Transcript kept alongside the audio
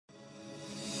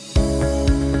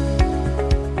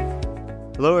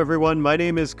Hello, everyone. My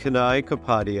name is Kanai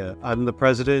Kapadia. I'm the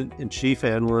president and chief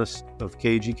analyst of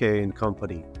KGK and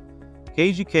Company.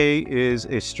 KGK is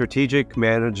a strategic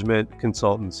management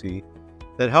consultancy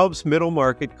that helps middle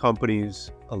market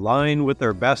companies align with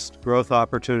their best growth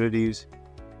opportunities,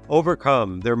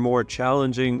 overcome their more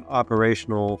challenging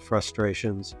operational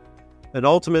frustrations, and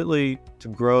ultimately to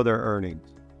grow their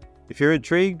earnings. If you're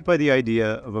intrigued by the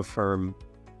idea of a firm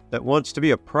that wants to be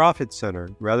a profit center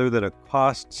rather than a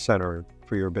cost center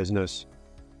for your business,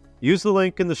 use the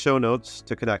link in the show notes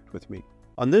to connect with me.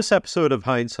 On this episode of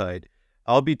Hindsight,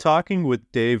 I'll be talking with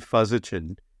Dave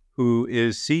Fuzichin, who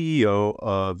is CEO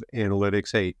of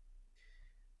Analytics8.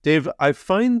 Dave, I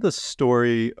find the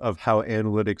story of how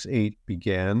Analytics8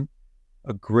 began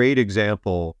a great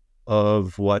example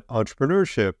of what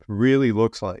entrepreneurship really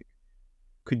looks like.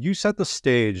 Could you set the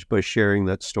stage by sharing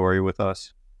that story with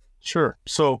us? Sure.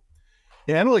 So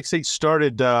Analytics8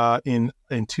 started in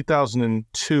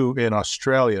 2002 in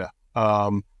Australia.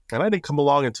 And I didn't come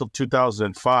along until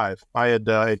 2005. I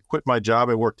had quit my job.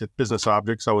 I worked at Business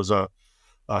Objects. I was a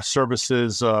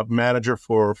services manager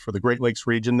for the Great Lakes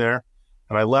region there.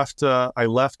 And I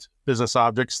left Business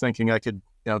Objects thinking I could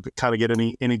kind of get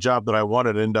any job that I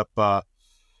wanted. End up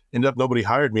nobody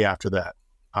hired me after that.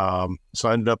 So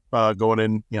I ended up going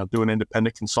in, doing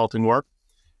independent consulting work.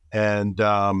 And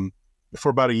for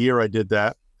about a year, I did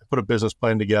that. I put a business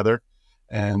plan together,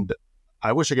 and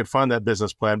I wish I could find that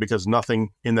business plan because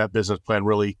nothing in that business plan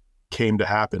really came to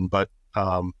happen. But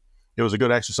it was a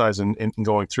good exercise in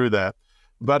going through that.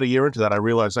 About a year into that, I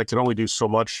realized I could only do so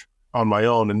much on my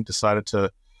own, and decided to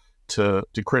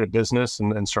create a business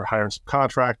and start hiring some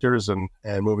contractors and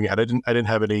moving ahead. I didn't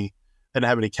have any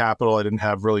capital. I didn't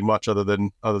have really much other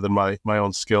than my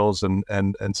own skills and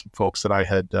some folks that I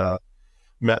had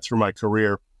met through my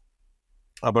career.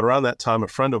 But around that time, a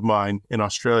friend of mine in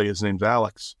Australia, his name's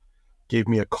Alex, gave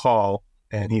me a call,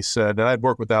 and he said, and I'd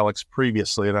worked with Alex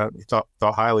previously, and I thought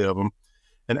highly of him.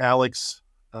 And Alex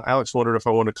wondered if I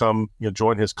wanted to come,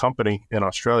 join his company in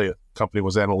Australia. The company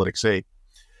was Analytics8.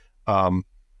 And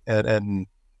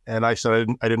I said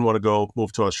I didn't want to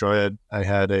move to Australia. I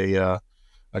had a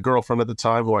girlfriend at the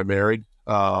time who I married,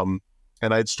 and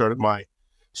I had started my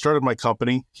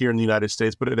company here in the United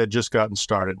States, but it had just gotten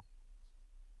started.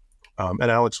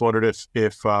 And Alex wondered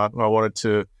if I wanted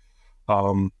to,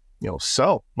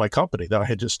 sell my company that I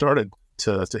had just started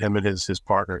to him and his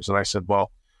partners. And I said,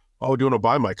 well, why would you want to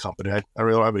buy my company? I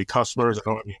really don't have any customers. I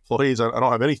don't have any employees. I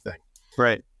don't have anything.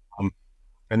 Right.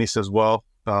 And he says, well,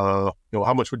 how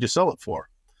much would you sell it for?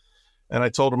 And I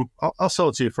told him, I'll sell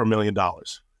it to you for $1 million.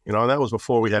 And that was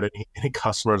before we had any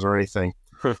customers or anything.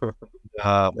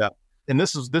 Yeah. And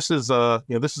this is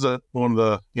one of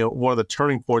the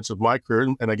turning points of my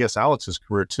career, and I guess Alex's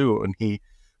career too. And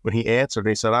when he answered,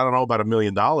 he said, I don't know about $1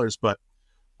 million, but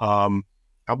I'll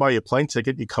buy you a plane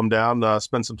ticket. You come down,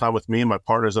 spend some time with me and my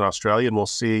partners in Australia, and we'll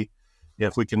see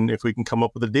if we can come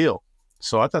up with a deal.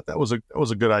 So I thought that was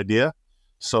a good idea.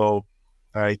 So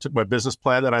I took my business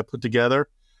plan that I put together.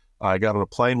 I got on a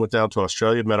plane, went down to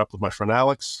Australia, met up with my friend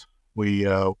Alex. We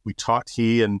talked,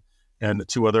 he and the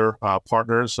two other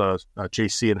partners,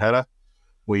 JC and Hedda.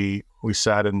 We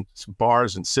sat in some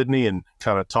bars in Sydney and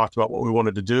kind of talked about what we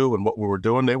wanted to do and what we were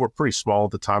doing. They were pretty small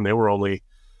at the time. They were only,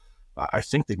 I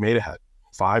think they may have had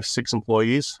 5-6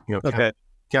 employees,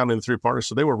 counting the three partners.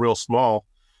 So they were real small,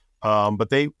 but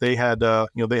they had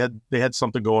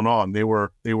something going on. They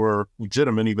were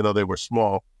legitimate, even though they were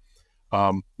small.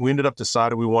 We ended up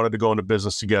deciding we wanted to go into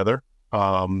business together.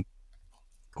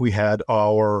 We had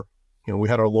our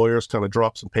lawyers kind of draw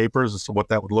up some papers as to what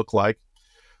that would look like.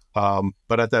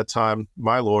 But at that time,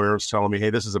 my lawyer was telling me, hey,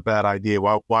 this is a bad idea.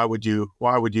 Why would you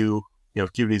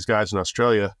give these guys in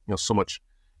Australia, so much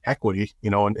equity,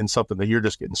 in something that you're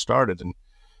just getting started? And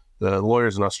the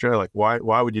lawyers in Australia,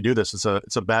 why would you do this?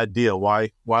 It's a bad deal.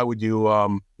 Why would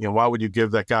you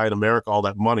give that guy in America all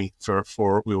that money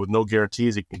for with no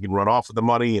guarantees he can run off with the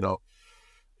money?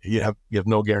 You have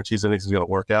no guarantees anything's going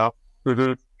to work out.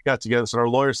 Mm-hmm. Got together and said, our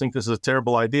lawyers think this is a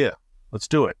terrible idea. Let's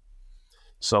do it.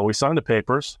 So we signed the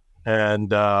papers, and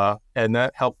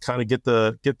that helped kind of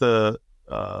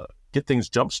get things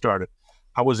jump started.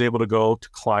 I was able to go to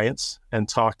clients and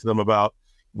talk to them about,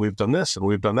 we've done this and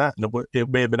we've done that. And it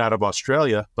may have been out of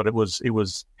Australia, but it was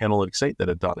Analytics8 that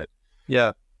had done it.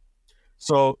 Yeah.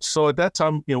 So at that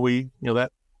time,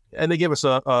 and they gave us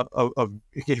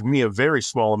it gave me a very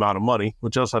small amount of money,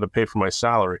 which I also had to pay for my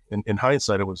salary. In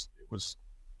hindsight, it was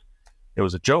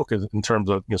a joke in terms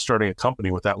of starting a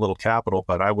company with that little capital.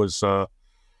 But I was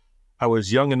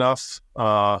young enough.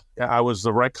 I was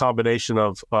the right combination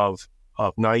of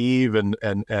naive and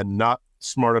not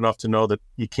smart enough to know that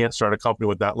you can't start a company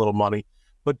with that little money,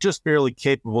 but just barely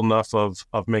capable enough of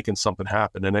making something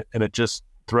happen. And it just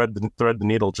thread the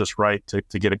needle just right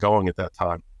to get it going at that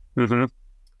time. Mm-hmm.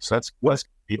 So that's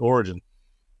the origin.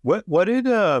 What did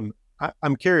I'm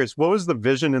curious, what was the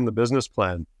vision in the business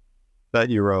plan that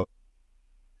you wrote?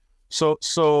 So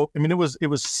I mean, it was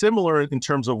similar in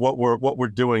terms of what we're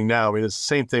doing now. I mean, it's the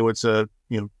same thing with data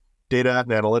and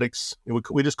analytics. We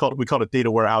called it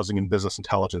data warehousing and business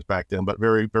intelligence back then, but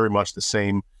very, very much the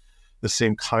same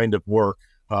kind of work.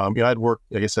 I'd worked,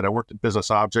 like I said, I worked at Business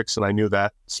Objects, and I knew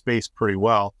that space pretty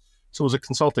well. So it was a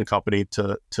consulting company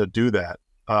to do that.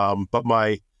 But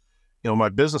my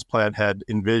business plan had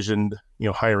envisioned,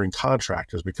 hiring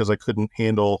contractors because I couldn't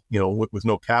handle, with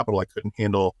no capital, I couldn't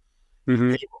handle,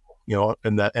 payroll,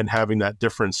 and having that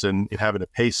difference in having to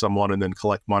pay someone and then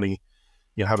collect money,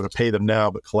 having to pay them now,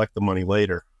 but collect the money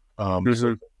later.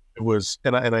 So it was,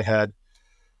 and I had,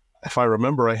 if I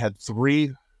remember, I had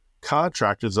 3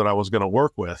 contractors that I was going to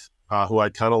work with, who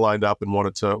I'd kind of lined up and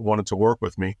wanted to work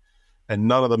with me, and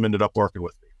none of them ended up working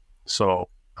with me. So,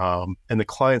 and the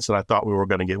clients that I thought we were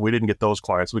going to get, we didn't get those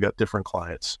clients. We got different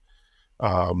clients.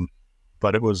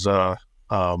 But it was, So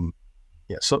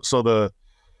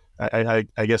I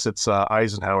guess it's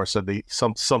Eisenhower said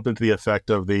something to the effect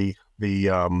of the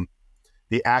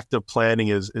act of planning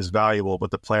is valuable, but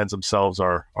the plans themselves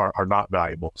are not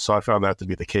valuable. So I found that to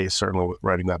be the case, certainly with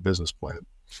writing that business plan.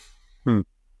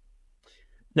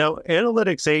 Now,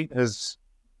 Analytics8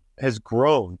 has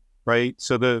grown, right?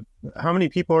 So how many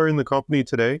people are in the company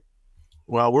today?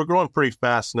 Well, we're growing pretty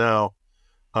fast now.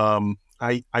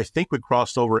 I think we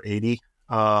crossed over 80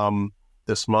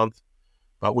 this month,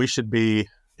 but we should be,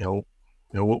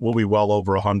 we'll be well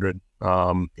over 100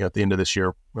 at the end of this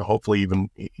year. Hopefully, even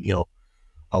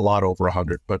a lot over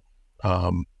 100. But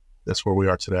that's where we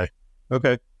are today.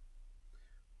 Okay.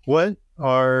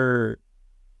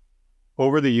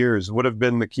 Over the years, what have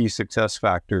been the key success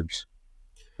factors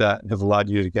that have allowed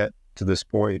you to get to this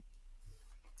point?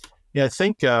 Yeah, I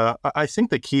think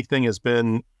the key thing has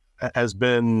been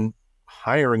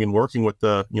hiring and working with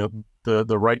the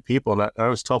right people. And I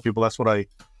always tell people that's what I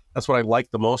like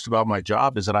the most about my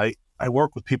job, is that I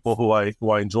work with people who I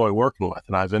enjoy working with,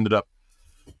 and I've ended up,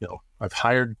 I've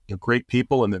hired great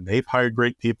people, and then they've hired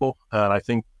great people, and I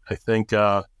think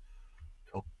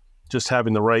just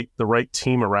having the right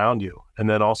team around you, and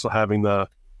then also having the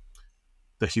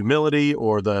humility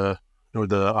or the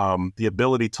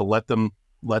ability to let them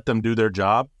do their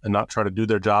job and not try to do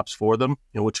their jobs for them,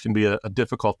 which can be a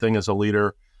difficult thing as a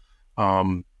leader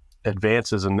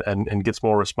advances and gets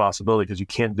more responsibility, because you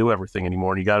can't do everything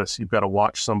anymore, and you've got to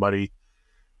watch somebody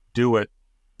do it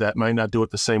that might not do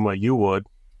it the same way you would,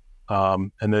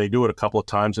 and then they do it a couple of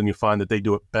times, and you find that they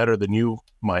do it better than you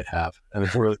might have, and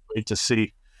it's really great to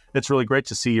see. It's really great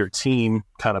to see your team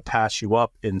kind of pass you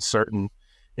up in certain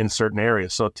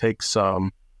areas. So it takes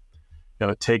I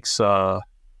don't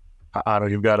know,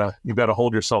 you've got to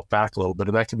hold yourself back a little bit,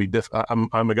 and that can be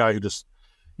I'm a guy who just,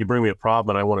 you bring me a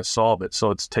problem and I want to solve it. So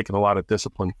it's taken a lot of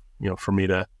discipline, for me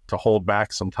to hold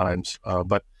back sometimes.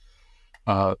 But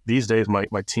these days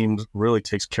my team really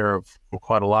takes care of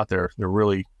quite a lot. They're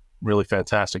really, really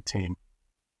fantastic team.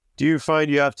 Do you find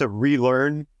you have to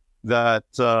relearn that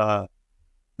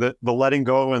the letting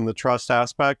go and the trust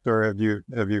aspect, or have you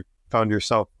found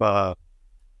yourself a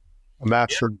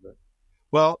master of it?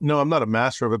 Well, no, I'm not a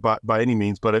master of it by any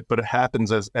means, but it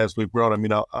happens as we've grown. I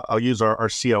mean, I'll use our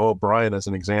COO, Brian, as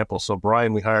an example. So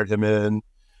Brian, we hired him in.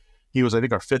 He was, I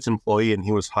think, our 5th employee, and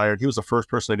he was hired. He was the first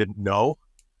person I didn't know.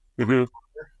 Mm-hmm.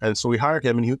 And so we hired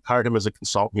him, and he hired him as a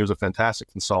consultant. He was a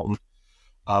fantastic consultant.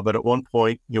 But at one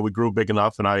point, we grew big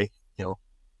enough, and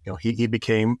he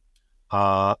became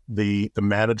the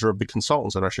manager of the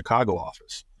consultants in our Chicago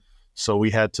office. So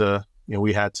we had to,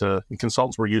 the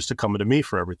consultants were used to coming to me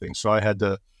for everything. So I had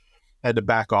to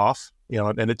back off,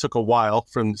 and it took a while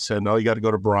from saying, no, you got to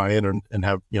go to Brian and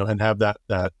have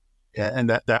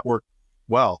that worked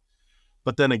well.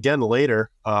 But then again,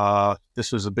 later,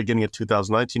 this was the beginning of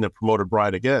 2019, I promoted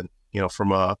Brian again,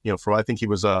 from I think he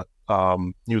was a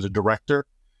director,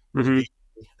 mm-hmm.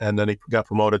 and then he got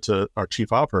promoted to our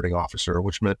chief operating officer,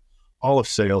 which meant all of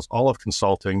sales, all of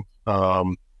consulting,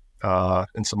 and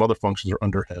some other functions are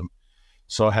under him.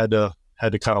 So I had to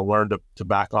kind of learn to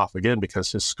back off again,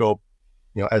 because his scope,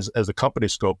 as the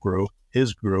company's scope grew,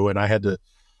 his grew, and I had to,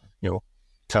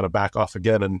 kind of back off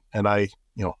again. And I,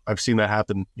 I've seen that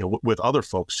happen, with other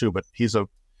folks too, but he's a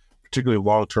particularly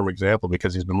long-term example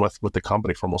because he's been with the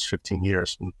company for almost 15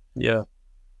 years. Yeah.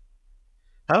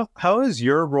 How has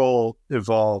your role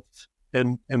evolved,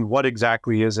 and what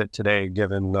exactly is it today,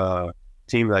 given the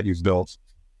team that you've built?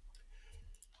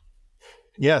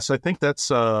 Yes, I think that's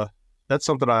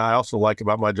something I also like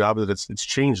about my job, that it's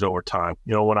changed over time.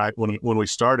 When we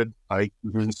started, I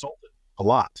consulted a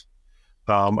lot.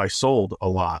 I sold a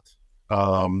lot,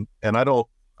 and I don't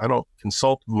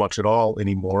consult much at all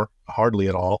anymore, hardly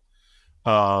at all.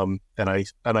 And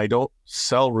I don't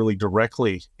sell really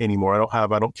directly anymore.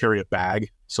 I don't carry a bag,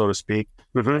 so to speak.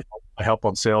 I help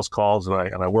on sales calls,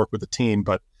 and I work with the team,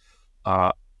 but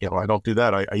I don't do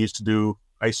that. I used to do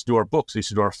our books, I used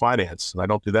to do our finance, and I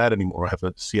don't do that anymore. I have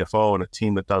a CFO and a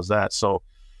team that does that. So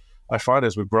I find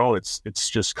as we've grown, it's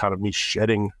just kind of me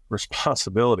shedding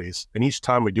responsibilities. And each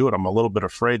time we do it, I'm a little bit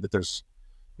afraid that there's,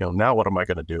 now what am I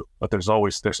going to do? But there's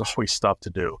always stuff to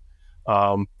do.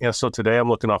 So today I'm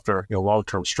looking after,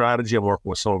 long-term strategy. I'm working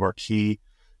with some of our key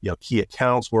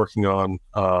accounts, working on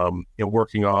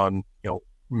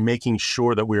making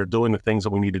sure that we are doing the things that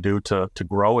we need to do to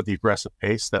grow at the aggressive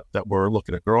pace that we're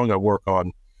looking at growing. I work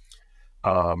on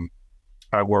some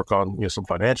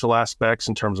financial aspects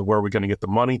in terms of where we're going to get the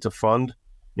money to fund,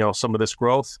 some of this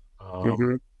growth.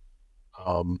 But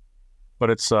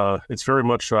it's very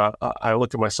much, I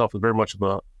look at myself as very much of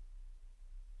a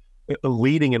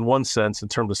leading in one sense in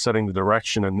terms of setting the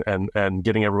direction and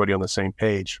getting everybody on the same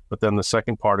page. But then the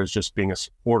second part is just being a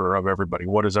supporter of everybody.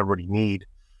 What does everybody need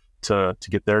to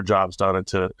get their jobs done, and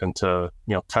to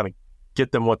kind of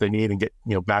get them what they need, and get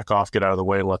back off, get out of the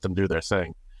way, and let them do their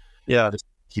thing. Yeah, just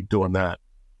keep doing that.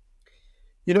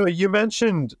 You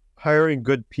mentioned hiring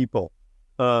good people.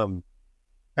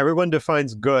 Everyone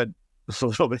defines good a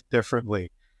little bit differently.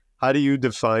 How do you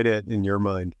define it in your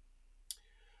mind?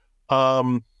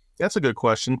 That's a good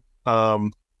question.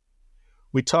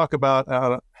 We talk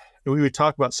about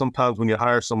sometimes when you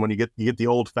hire someone, you get the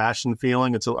old fashioned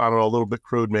feeling. It's, I don't know, a little bit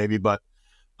crude maybe, but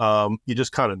you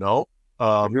just kind of know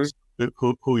who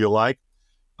you like,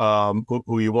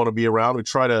 who you want to be around. We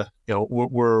try to,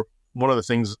 we're one of the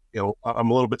things, I'm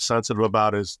a little bit sensitive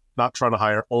about is not trying to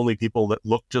hire only people that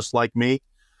look just like me.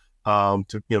 To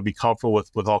be comfortable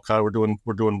with all kinds.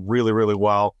 We're doing really, really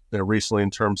well recently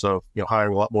in terms of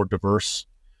hiring a lot more diverse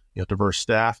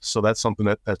staff. So that's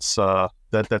something that's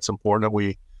important, that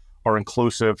we are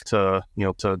inclusive to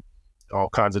all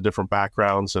kinds of different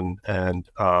backgrounds and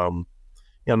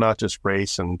not just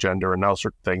race and gender and those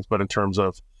sort of things, but in terms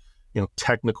of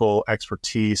technical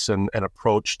expertise and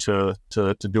approach to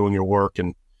doing your work.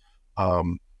 And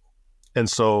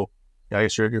so I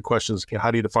guess your question is, how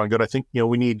do you define good? I think you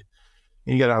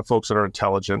got to have folks that are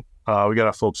intelligent. We got to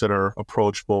have folks that are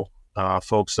approachable,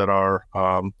 folks that are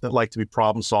that like to be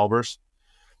problem solvers.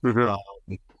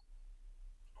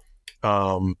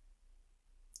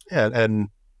 And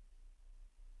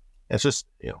it's just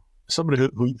somebody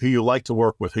who you like to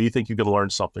work with, who you think you can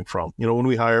learn something from. When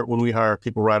we hire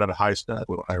people right out of high school,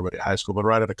 we don't hire everybody at high school, but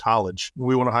right out of college,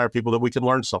 we want to hire people that we can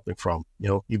learn something from.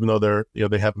 Even though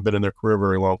they haven't been in their career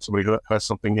very long, somebody who has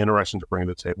something interesting to bring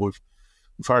to the table.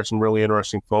 We've hired some really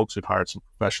interesting folks. We've hired some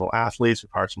professional athletes.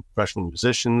 We've hired some professional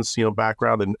musicians,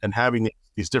 background, and having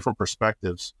these different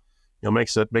perspectives,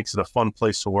 makes it a fun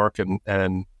place to work, and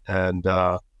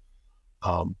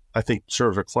I think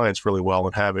serves our clients really well,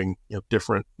 and having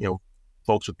different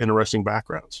folks with interesting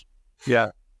backgrounds.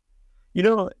 Yeah,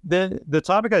 the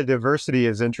topic of diversity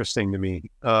is interesting to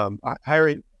me.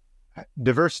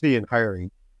 Diversity in hiring.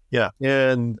 Yeah,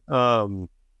 and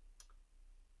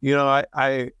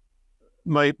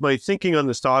my thinking on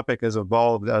this topic has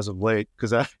evolved as of late,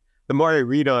 because the more I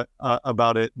read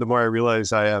about it, the more I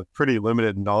realize I have pretty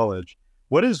limited knowledge.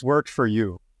 What has worked for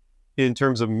you in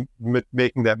terms of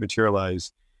making that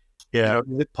materialize? Yeah,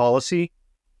 is it policy,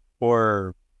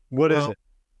 or what is it?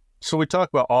 So we talk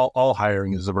about all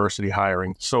hiring is diversity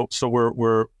hiring. So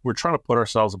we're trying to put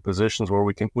ourselves in positions where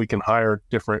we can hire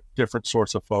different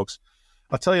sorts of folks.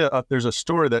 I'll tell you, there's a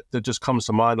story that just comes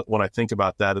to mind when I think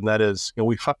about that, and that is,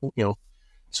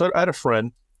 so I had a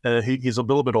friend, he's a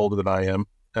little bit older than I am,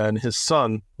 and his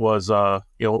son was,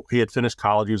 he had finished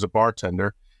college, he was a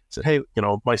bartender. He said, hey,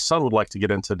 my son would like to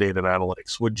get into data and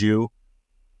analytics. Would you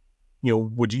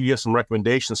get some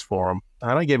recommendations for him?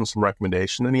 And I gave him some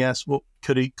recommendation, and he asked, well,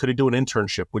 could he do an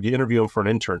internship? Would you interview him for an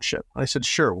internship? I said,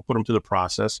 sure, we'll put him through the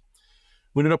process.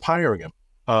 We ended up hiring him.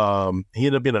 He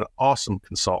ended up being an awesome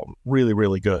consultant, really,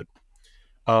 really good.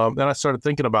 Then I started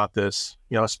thinking about this,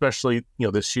 especially,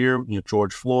 this year,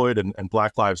 George Floyd and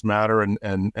Black Lives Matter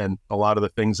and a lot of the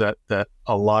things that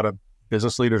a lot of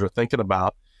business leaders are thinking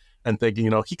about, and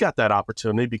thinking, he got that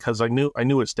opportunity because I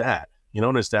knew his dad,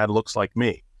 and his dad looks like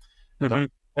me.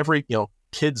 Every,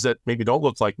 kids that maybe don't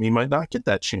look like me might not get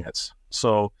that chance.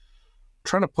 So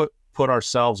trying to put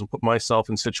ourselves and put myself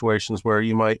in situations where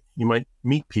you might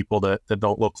meet people that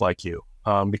don't look like you.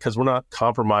 because we're not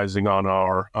compromising on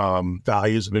our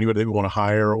values of anybody that we want to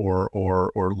hire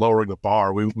or lowering the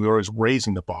bar. We're always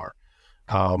raising the bar.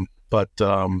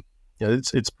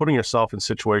 It's putting yourself in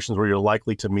situations where you're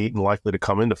likely to meet and likely to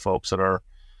come into folks that are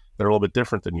a little bit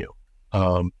different than you.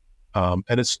 And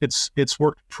it's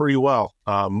worked pretty well.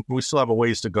 We still have a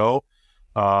ways to go.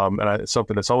 It's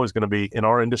something that's always going to be in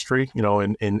our industry,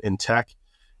 in tech.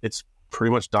 It's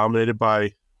pretty much dominated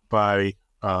by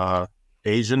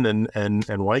Asian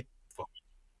and white folks.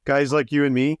 Guys like you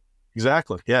and me.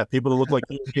 Exactly. Yeah. People that look like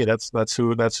you. Yeah, that's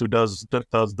who does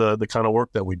the kind of work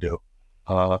that we do,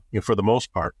 for the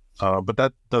most part. But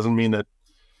that doesn't mean that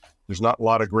there's not a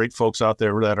lot of great folks out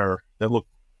there that look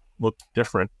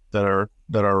different, that are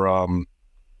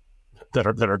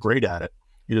great at it.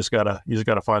 You just gotta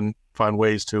find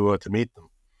ways to meet them.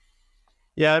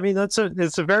 Yeah, I mean it's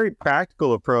a very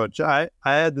practical approach. I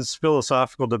had this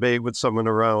philosophical debate with someone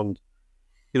around,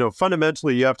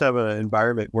 fundamentally you have to have an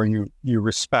environment where you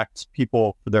respect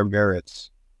people for their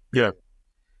merits. Yeah.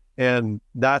 And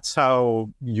that's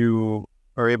how you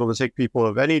are able to take people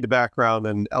of any background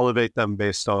and elevate them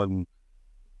based on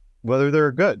whether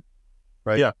they're good,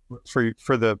 right? Yeah. For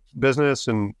the business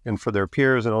and for their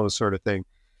peers and all this sort of thing.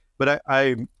 But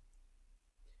I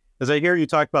as I hear you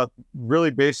talk about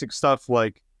really basic stuff,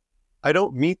 like I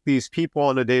don't meet these people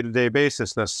on a day-to-day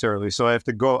basis necessarily, so I have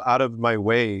to go out of my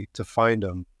way to find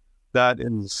them. That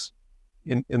is,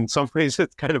 in some ways,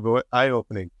 it's kind of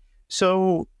eye-opening.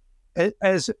 So,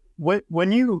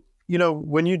 when you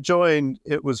joined,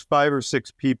 it was 5 or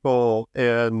 6 people,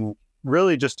 and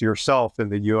really just yourself in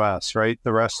the U.S., right?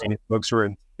 The rest of the folks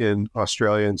were in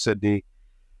Australia and Sydney,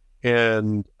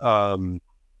 and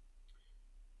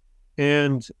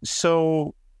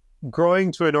so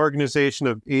growing to an organization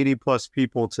of 80 plus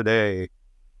people today,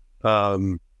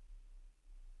 what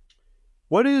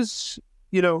is,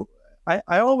 I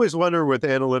always wonder with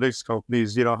analytics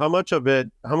companies, how much of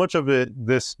it,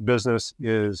 this business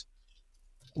is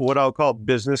what I'll call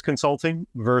business consulting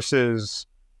versus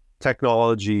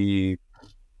technology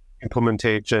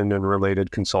implementation and related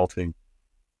consulting.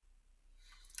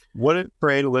 For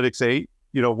Analytics8,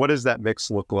 what does that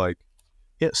mix look like?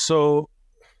 Yeah, so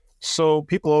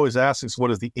people always ask us, what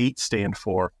does the 8 stand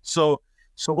for? So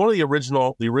one of the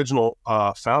original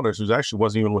founders, who actually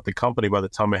wasn't even with the company by the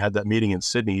time I had that meeting in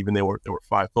Sydney, even there were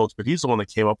 5 folks, but he's the one that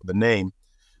came up with the name,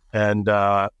 and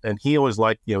he always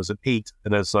liked, it was an 8,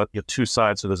 and there's 2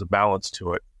 sides, so there's a balance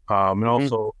to it. And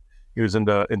also he was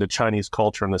into Chinese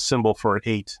culture, and the symbol for an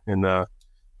 8 in the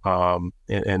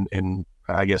in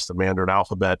I guess the Mandarin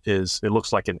alphabet it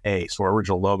looks like an A. So our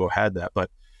original logo had that, but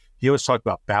he always talked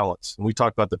about balance, and we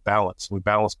talked about the balance. We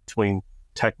balance between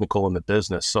technical and the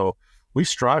business. So we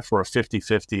strive for a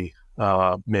 50-50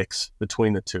 mix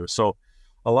between the two. So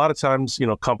a lot of times,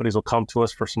 companies will come to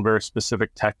us for some very specific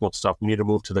technical stuff. We need to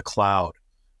move to the cloud.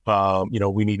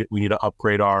 We need to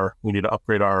upgrade our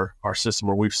system,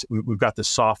 or we've got this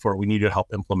software. We need to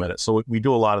help implement it. So we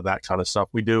do a lot of that kind of stuff.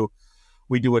 We do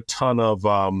a ton of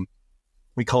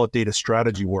we call it data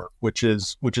strategy work, which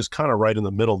is kind of right in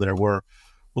the middle there, where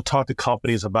we'll talk to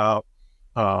companies about,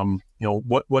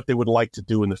 what they would like to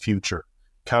do in the future,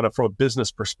 kind of from a business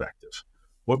perspective.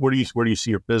 Where do you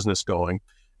see your business going?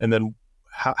 And then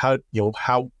how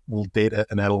will data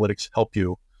and analytics help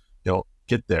you,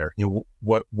 get there?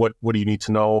 What do you need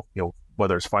to know?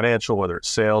 Whether it's financial, whether it's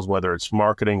sales, whether it's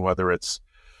marketing, whether it's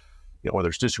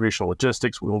distribution,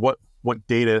 logistics. What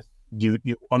data you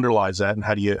underlies that, and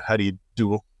how do you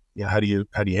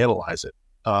analyze it?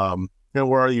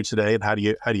 Where are you today, and how do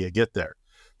you get there?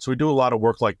 So we do a lot of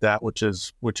work like that, which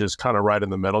is kind of right in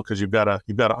the middle, because you've got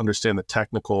to understand the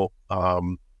technical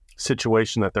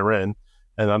situation that they're in,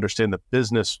 and understand the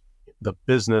business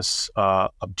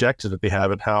objective that they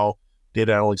have, and how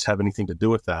data analytics have anything to do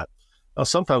with that.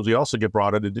 Sometimes we also get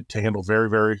brought in to handle very,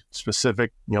 very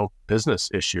specific business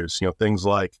issues. Things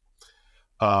like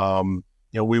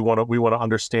we want to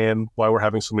understand why we're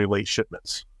having so many late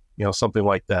shipments. Something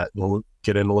like that. We'll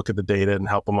get in and look at the data and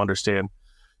help them understand,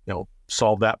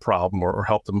 solve that problem, or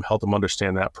help them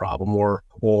understand that problem, or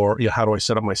how do I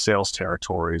set up my sales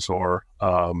territories, or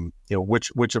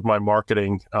which of my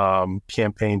marketing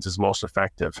campaigns is most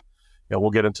effective.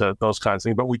 We'll get into those kinds of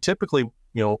things, but we typically,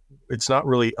 it's not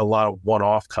really a lot of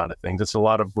one-off kind of things. It's a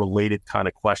lot of related kind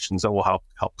of questions that will help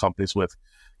companies with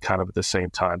kind of at the same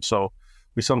time. So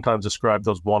we sometimes describe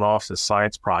those one-offs as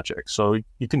science projects. So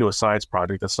you can do a science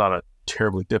project. That's not a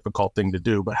terribly difficult thing to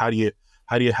do, but how do you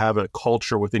have a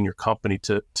culture within your company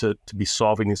to be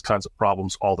solving these kinds of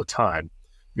problems all the time?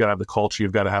 You got to have the culture.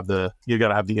 You've got to have the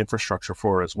infrastructure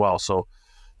for it as well. So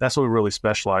that's what we really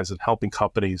specialize in, helping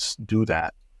companies do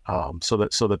that. so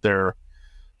they're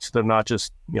not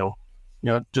just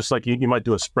just like you might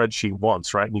do a spreadsheet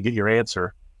once, right? And you get your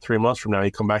answer. 3 months from now,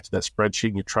 you come back to that spreadsheet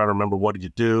and you try to remember what did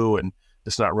you do, and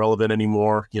it's not relevant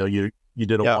anymore. You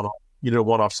did a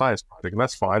one-off science project, and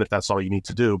that's fine if that's all you need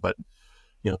to do. But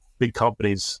big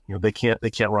companies, they can't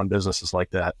run businesses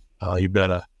like that. You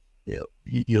better,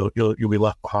 you'll be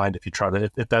left behind if you try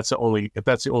to if that's the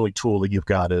only tool that you've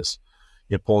got is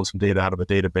pulling some data out of a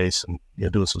database and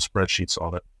doing some spreadsheets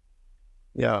on it.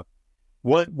 Yeah.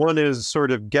 One is sort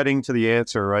of getting to the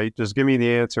answer, right? Just give me the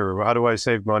answer. How do I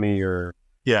save money or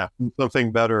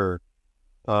something better?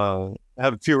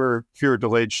 Have fewer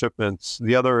delayed shipments.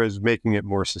 The other is making it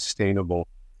more sustainable.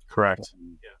 Correct.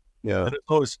 Yeah. And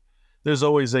there's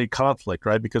always a conflict,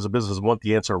 right? Because the businesses want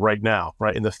the answer right now,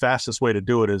 right? And the fastest way to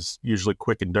do it is usually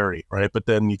quick and dirty, right? But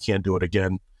then you can't do it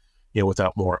again,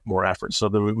 without more effort. So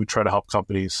then we try to help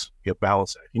companies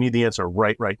balance it. You need the answer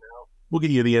right now. We'll give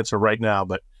you the answer right now,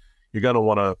 but you're going to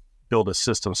want to build a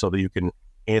system so that you can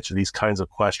answer these kinds of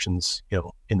questions,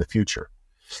 in the future.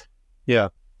 Yeah.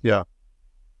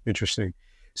 Interesting.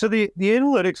 So the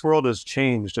analytics world has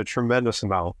changed a tremendous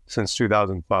amount since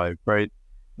 2005, right?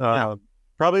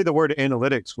 Probably the word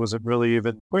analytics wasn't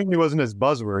as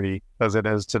buzzwordy as it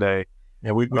is today.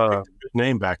 Yeah, we picked a good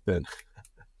name back then.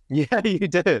 Yeah, you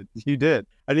did. I didn't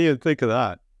even think of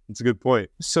that. It's a good point.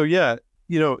 So yeah,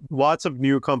 lots of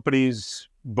new companies,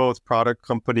 both product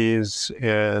companies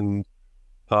and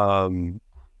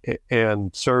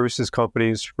services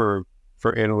companies for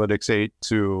Analytics8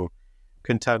 to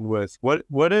contend with.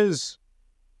 What has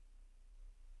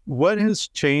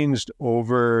changed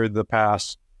over the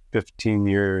past 15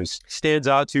 years stands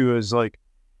out to you as like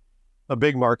a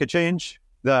big market change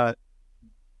that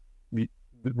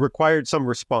required some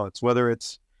response, whether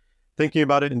it's thinking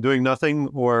about it and doing nothing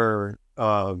or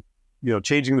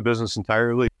changing the business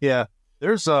entirely? Yeah,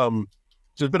 there's been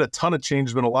a ton of change.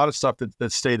 There's been a lot of stuff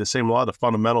that stayed the same. A lot of the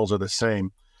fundamentals are the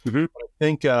same. Mm-hmm. I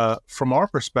think from our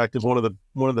perspective, one of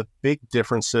the big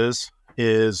differences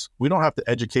is we don't have to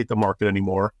educate the market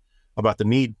anymore about the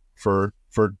need for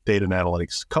data and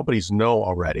analytics. Companies know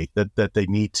already that they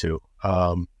need to,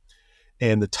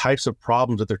 and the types of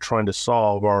problems that they're trying to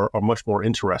solve are much more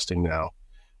interesting now.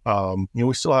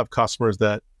 We still have customers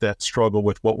that struggle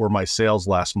with what were my sales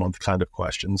last month kind of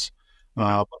questions.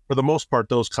 But for the most part,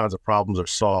 those kinds of problems are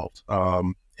solved.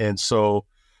 And so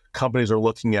companies are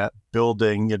looking at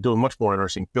doing much more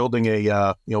interesting,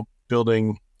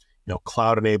 building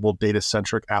cloud-enabled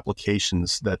data-centric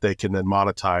applications that they can then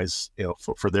monetize,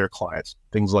 for their clients,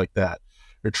 things like that.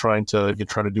 You're trying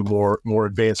to do more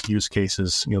advanced use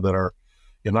cases, that are,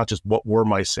 not just what were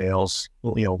my sales,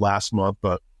 last month,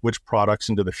 but which products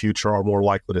into the future are more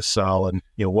likely to sell, and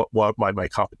what might my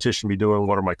competition be doing?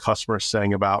 What are my customers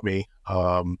saying about me?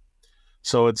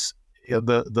 So it's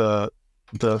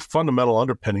the fundamental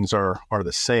underpinnings are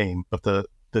the same, but the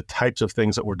types of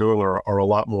things that we're doing are a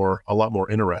lot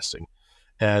more interesting.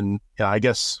 And I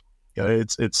guess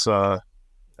it's I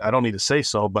don't need to say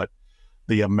so, but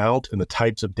the amount and the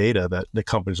types of data that the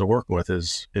companies are working with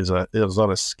is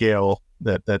on a scale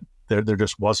that there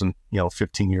just wasn't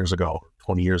 15 years ago,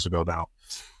 20 years ago now.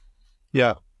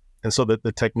 Yeah. And so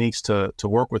the techniques to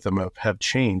work with them have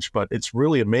changed, but it's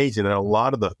really amazing that a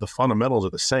lot of the fundamentals are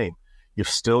the same. You've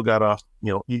still got to,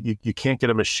 you can't get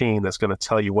a machine that's going to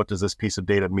tell you what does this piece of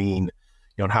data mean,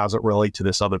 and how does it relate to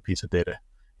this other piece of data,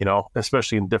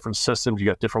 especially in different systems. You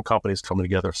got different companies coming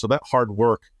together. So that hard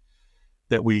work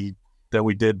that we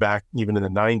did back even in the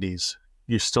 90s,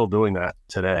 you're still doing that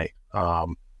today.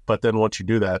 But then once you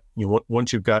do that,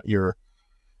 once you've got you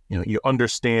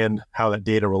understand how that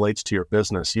data relates to your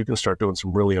business, you can start doing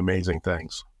some really amazing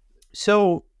things.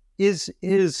 So is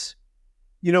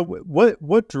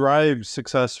what drives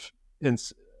success in,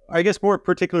 I guess, more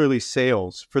particularly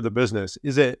sales for the business?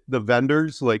 Is it the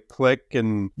vendors like Click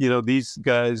and, these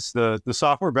guys, the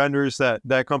software vendors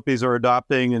that companies are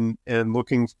adopting and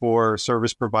looking for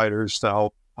service providers to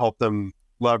help them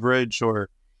leverage? Or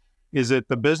is it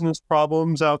the business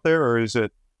problems out there, or is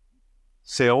it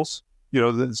sales,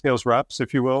 the sales reps,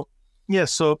 if you will? Yeah.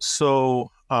 So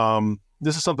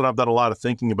this is something I've done a lot of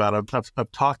thinking about.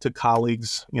 I've talked to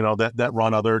colleagues, that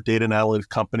run other data and analytics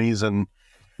companies and,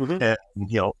 and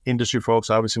industry folks.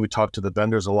 Obviously, we talk to the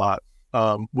vendors a lot.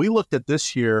 We looked at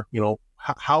this year,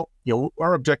 how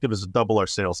our objective is to double our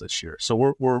sales this year.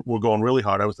 So we're going really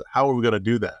hard. How are we going to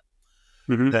do that?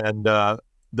 Mm-hmm. And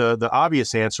the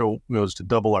obvious answer was to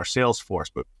double our sales force,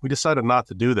 but we decided not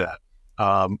to do that.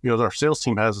 Our sales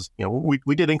team has,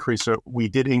 we did increase, and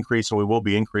we will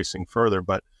be increasing further,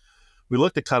 but we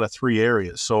looked at kind of three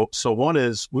areas. So one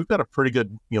is we've got a pretty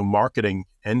good marketing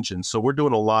engine. So we're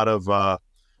doing a lot of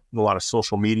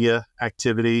social media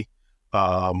activity.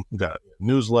 We've got a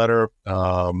newsletter,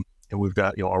 and we've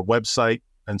got our website,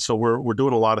 and so we're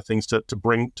doing a lot of things to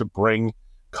bring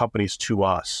companies to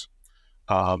us.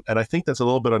 And I think that's a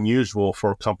little bit unusual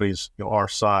for companies our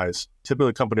size.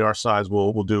 Typically, a company our size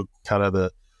will do kind of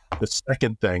the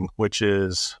second thing, which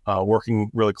is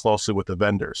working really closely with the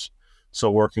vendors. So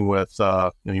working with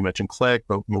you mentioned Click,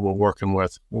 but we're working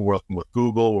with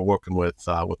Google, we're working with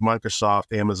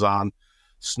Microsoft, Amazon,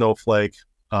 Snowflake.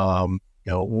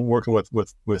 We're working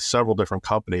with several different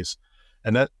companies,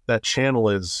 and that channel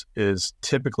is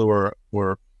typically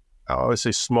where I always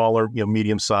say smaller,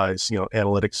 medium-sized,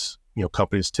 analytics,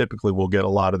 companies typically will get a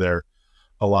lot of their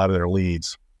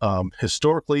leads.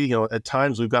 Historically, at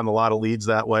times we've gotten a lot of leads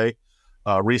that way.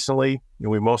 Recently,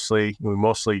 we mostly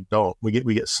don't. We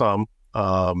get some,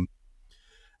 and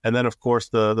then of course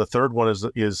the third one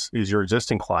is your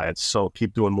existing clients. So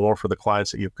keep doing more for the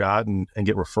clients that you've got, and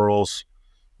get referrals,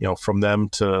 from them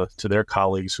to their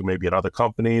colleagues who may be at other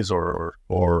companies or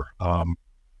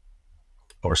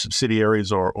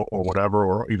subsidiaries or whatever,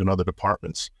 or even other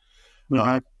departments.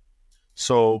 Mm-hmm.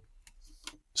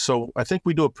 So I think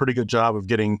we do a pretty good job of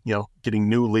getting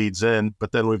new leads in,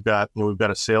 but then we've got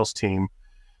a sales team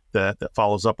that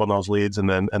follows up on those leads and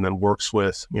then works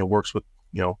as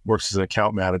an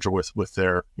account manager with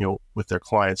their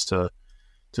clients to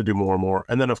do more and more.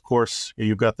 And then of course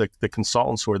you've got the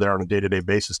consultants who are there on a day-to-day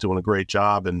basis doing a great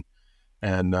job and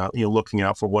looking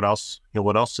out for what else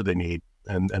do they need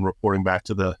and reporting back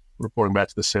to the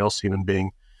sales team and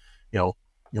being,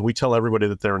 we tell everybody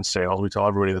that they're in sales. We tell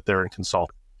everybody that they're in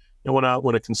consulting. When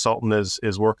a consultant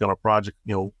is working on a project,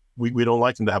 we don't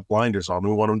like them to have blinders on.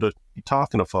 We want them to be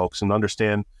talking to folks and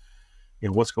understand,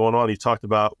 what's going on. We talked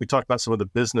about some of the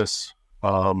business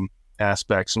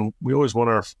aspects, and we always want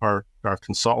our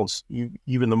consultants,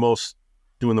 even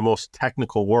doing the most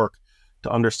technical work,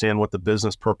 to understand what the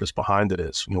business purpose behind it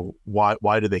is.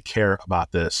 Why do they care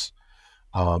about this?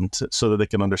 So that they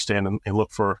can understand and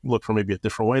look for maybe a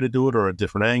different way to do it, or a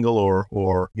different angle,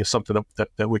 or something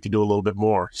that we could do a little bit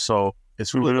more. So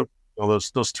it's really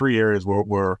those three areas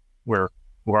where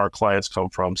our clients come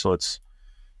from. So it's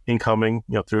incoming,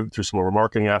 through some of our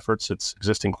marketing efforts, it's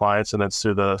existing clients, and that's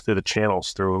through the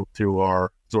channels through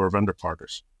our vendor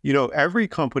partners. Every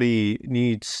company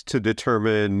needs to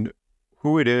determine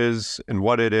who it is and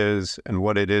what it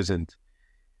isn't.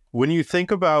 When you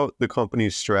think about the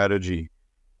company's strategy,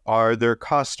 are there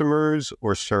customers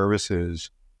or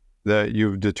services that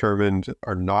you've determined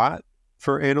are not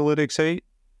for Analytics8?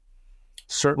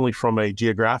 Certainly from a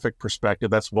geographic perspective,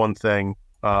 that's one thing.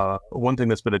 One thing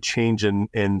that's been a change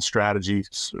in strategy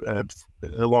a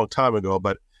long time ago,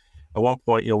 but at one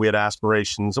point, we had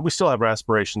aspirations, and we still have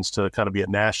aspirations to kind of be a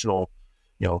national,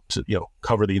 to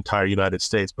cover the entire United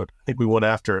States. But I think we went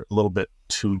after it a little bit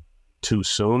too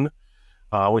soon.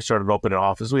 We started opening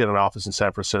offices. We had an office in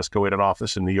San Francisco. We had an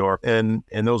office in New York, and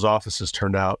those offices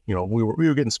turned out, we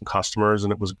were getting some customers,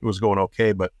 and it was going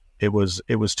okay, but it was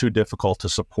too difficult to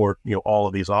support, all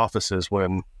of these offices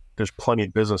when there's plenty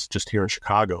of business just here in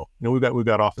Chicago. We've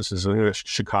got offices in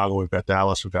Chicago. We've got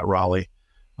Dallas. We've got Raleigh,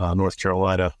 North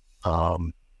Carolina,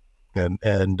 and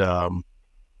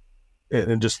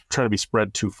just trying to be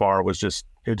spread too far it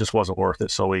just wasn't worth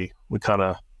it. So we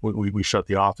shut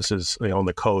the offices, on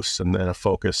the coast, and then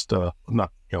focused,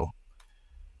 not,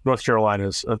 North Carolina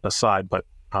is aside, but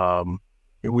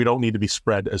we don't need to be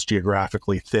spread as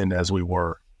geographically thin as we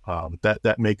were.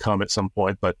 That may come at some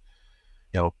point, but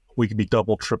we could be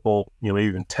double, triple, maybe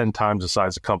even 10 times the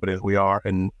size of company that we are,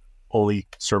 and only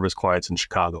service clients in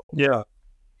Chicago. Yeah.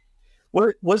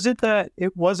 Was it that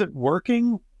it wasn't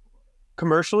working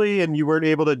commercially and you weren't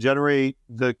able to generate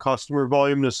the customer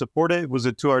volume to support it? Was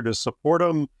it too hard to support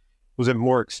them? Was it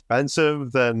more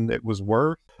expensive than it was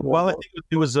worth? Well, I think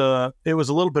it was a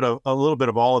little bit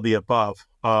of all of the above.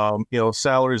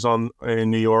 Salaries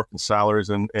in New York and salaries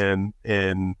in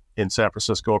San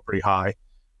Francisco are pretty high.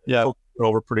 Yeah,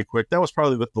 over pretty quick. That was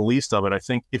probably the least of it. I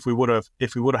think if we would have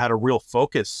had a real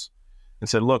focus and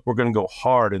said, look, we're going to go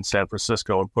hard in San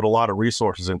Francisco and put a lot of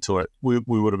resources into it, we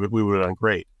would have done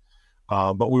great.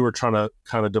 But we were trying to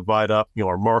kind of divide up,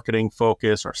 our marketing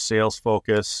focus, our sales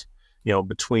focus,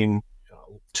 between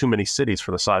too many cities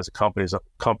for the size of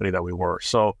company that we were.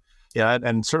 So yeah,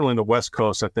 and certainly in the West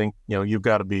Coast, I think you've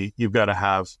got to be in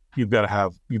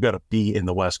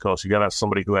the West Coast. You got to have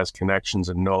somebody who has connections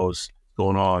and knows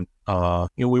going on.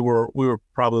 We were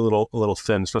probably a little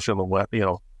thin, especially on the West,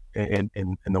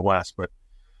 in the West. But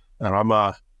I'm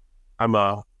a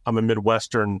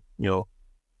Midwestern,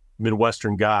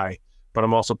 Midwestern guy, but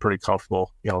I'm also pretty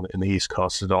comfortable, in the East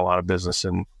Coast. There's a lot of business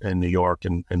in New York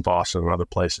and Boston and other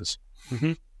places.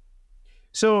 Mm-hmm.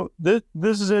 So this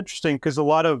is interesting because a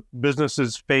lot of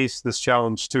businesses face this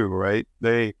challenge too, right?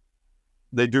 They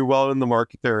do well in the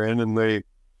market they're in, and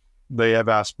they have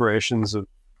aspirations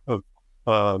of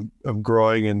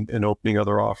growing and opening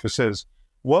other offices.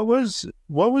 What was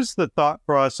the thought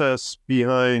process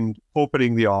behind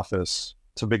opening the office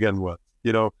to begin with?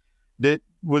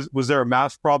 Was there a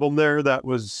math problem there that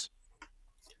was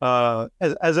as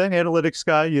an analytics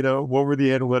guy? What were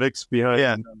the analytics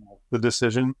behind the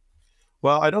decision?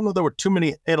 Well, I don't know there were too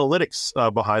many analytics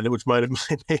behind it, which may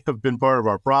have been part of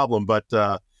our problem. But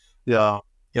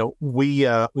we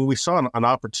saw an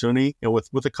opportunity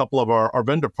with a couple of our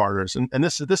vendor partners, and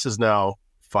this is now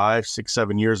 5, 6,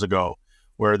 7 years ago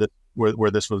where this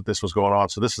was going on.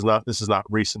 So this is not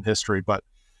recent history, but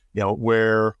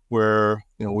where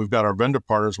we've got our vendor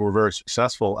partners who were very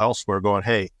successful elsewhere going,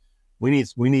 hey, we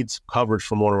need some coverage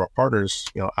from one of our partners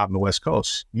out on the West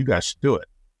Coast. You guys should do it.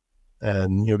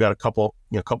 And got a couple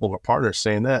of our partners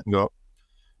saying that, and go,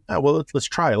 well, let's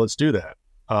try it. Let's do that.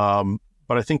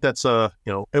 But I think that's it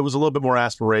was a little bit more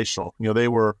aspirational.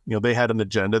 They had an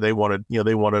agenda. They wanted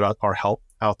our help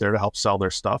out there to help sell their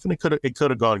stuff, and it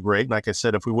could have gone great. And like I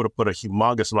said, if we would have put a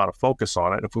humongous amount of focus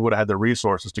on it, if we would have had the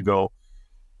resources to go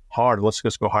hard, let's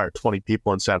just go hire 20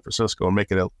 people in San Francisco and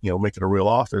make it a real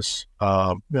office.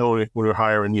 When we were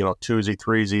hiring twosies,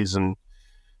 threesies, and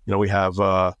we have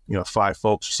 5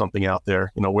 folks or something out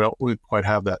there. We quite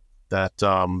have that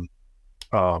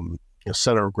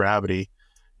center of gravity,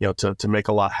 to make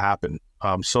a lot happen.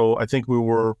 So I think we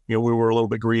were a little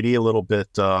bit greedy, a little bit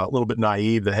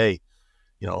naive. That hey,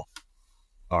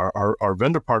 our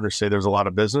vendor partners say there's a lot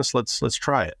of business. Let's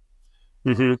try it.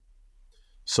 Mm-hmm.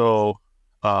 So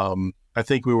I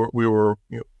think we were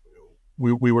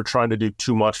trying to do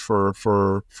too much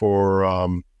for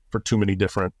too many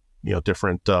different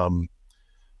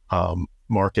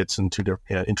markets and two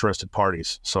different interested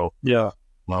parties. So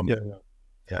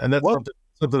and that's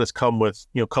something that's come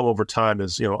over time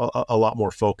is a lot more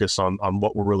focus on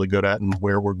what we're really good at and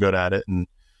where we're good at it,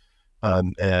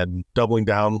 and doubling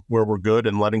down where we're good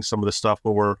and letting some of the stuff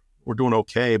where we're doing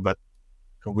okay, but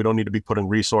we don't need to be putting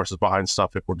resources behind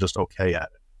stuff if we're just okay at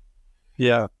it.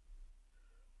 Yeah.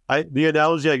 The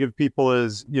analogy I give people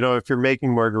is, if you're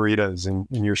making margaritas and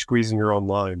you're squeezing your own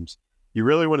limes, you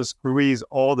really want to squeeze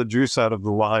all the juice out of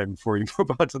the lime before you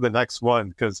move on to the next one,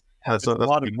 because that's a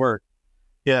lot of work.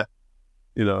 Yeah.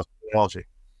 Analogy.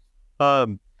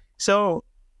 So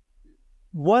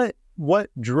what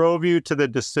drove you to the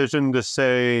decision to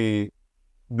say,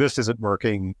 this isn't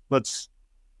working? Let's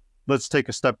take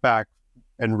a step back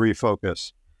and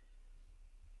refocus.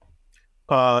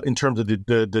 In terms of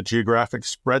the geographic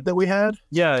spread that we had?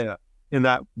 Yeah. In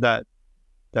that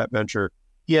venture.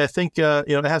 Yeah, I think,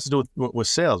 it has to do with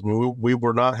sales. I mean, we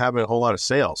were not having a whole lot of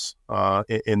sales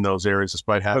in those areas,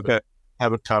 despite having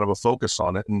kind of a focus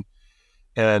on it.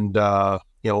 And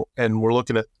we're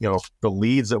looking at, the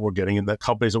leads that we're getting, and the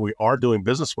companies that we are doing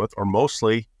business with are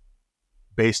mostly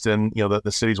based in,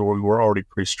 the cities where we were already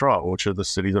pretty strong, which are the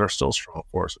cities that are still strong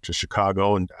for us, which is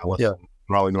Chicago and Dallas and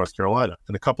Raleigh, North Carolina,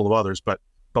 and a couple of others. But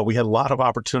we had a lot of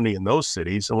opportunity in those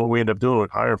cities. And what we ended up doing was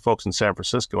hiring folks in San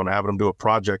Francisco and having them do a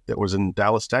project that was in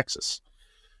Dallas, Texas.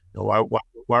 Why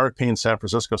are we paying San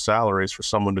Francisco salaries for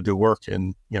someone to do work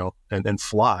and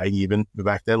fly? Even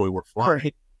back then we were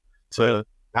flying to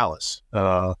Dallas,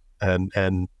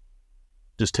 and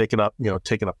just taking up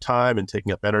time and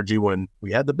taking up energy when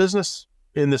we had the business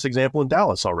in this example in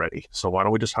Dallas already. So why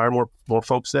don't we just hire more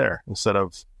folks there instead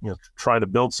of trying to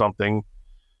build something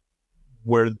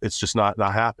where it's just not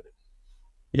happening.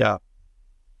 Yeah.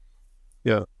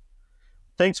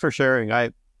 Thanks for sharing.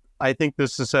 I think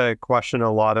this is a question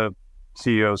a lot of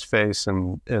CEOs face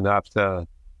and have to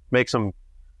make some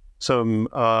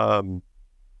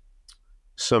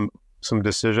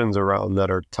decisions around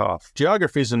that are tough.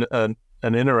 Geography is an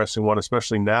interesting one,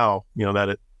 especially now, that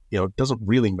it doesn't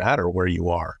really matter where you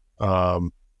are.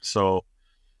 So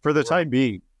for the time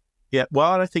being. Yeah,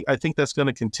 well, and I think that's going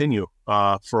to continue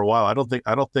for a while. I don't think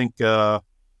we're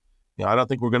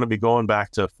going to be going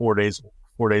back to 4 days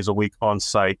a week on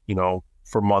site,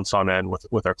 for months on end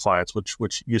with our clients,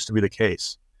 which used to be the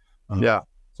case.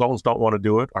 Consultants don't want to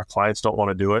do it. Our clients don't want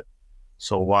to do it.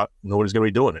 So what? Nobody's going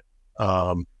to be doing it.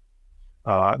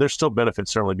 There's still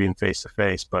benefits certainly being face to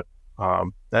face, but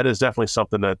that is definitely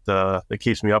something that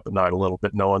keeps me up at night a little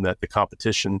bit, knowing that the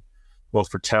competition, both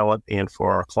for talent and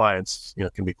for our clients,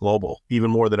 can be global,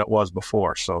 even more than it was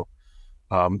before. So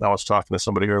I was talking to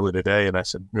somebody earlier today, and I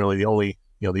said, really, the only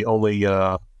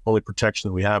only protection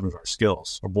that we have is our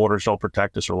skills. Our borders don't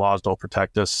protect us, our laws don't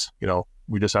protect us.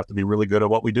 We just have to be really good at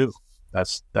what we do.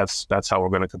 That's how we're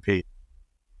going to compete.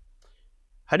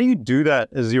 How do you do that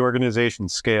as the organization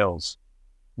scales?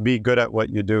 Be good at what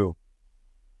you do.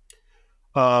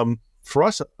 For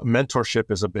us, mentorship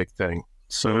is a big thing.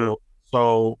 So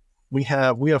we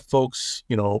have folks,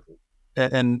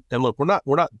 and look,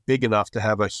 we're not big enough to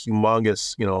have a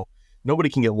humongous, nobody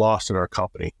can get lost in our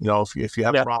company. If you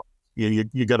have a problem,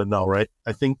 you got to know, right?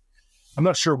 I'm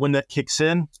not sure when that kicks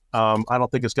in. I don't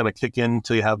think it's going to kick in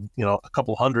until you have, a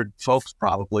couple hundred folks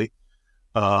probably.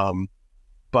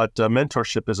 But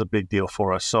mentorship is a big deal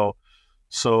for us.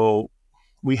 So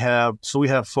we have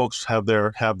folks have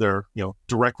their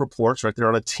direct reports, right? They're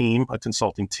on a team, a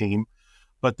consulting team,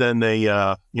 but then they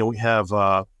we have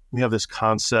this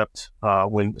concept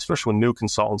especially when new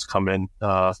consultants come in,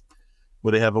 where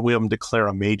we have them declare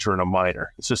a major and a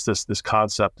minor. It's just this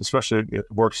concept, especially it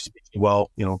works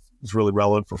well. It's really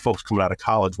relevant for folks coming out of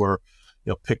college, where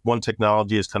pick one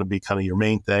technology is going to be kind of your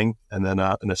main thing, and then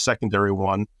a secondary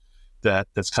one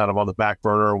that's kind of on the back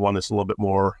burner, one that's a little bit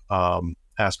more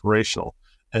aspirational.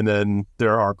 And then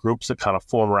there are groups that kind of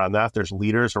form around that. There's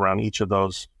leaders around each of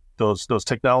those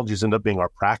technologies end up being our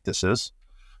practices.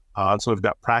 And so we've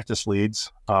got practice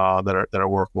leads that are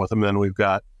working with them. And then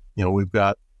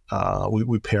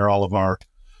we pair all of our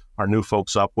new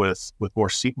folks up with more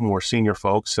senior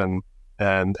folks, and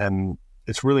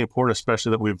it's really important,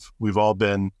 especially that we've all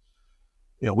been,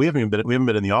 we haven't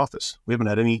been in the office. We haven't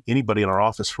had anybody in our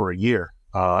office for a year,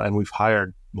 and we've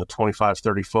hired 25,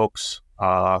 30 folks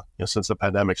since the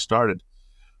pandemic started,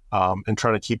 and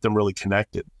trying to keep them really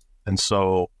connected. And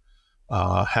so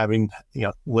having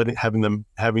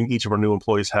each of our new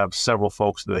employees have several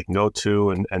folks that they can go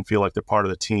to and feel like they're part of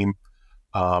the team,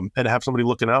 and have somebody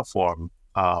looking out for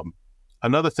them.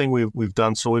 Another thing we've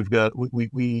done, so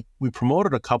we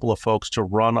promoted a couple of folks to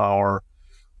run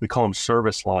we call them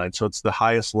service line. So it's the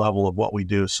highest level of what we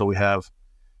do. So we have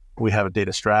a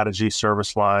data strategy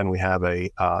service line, we have a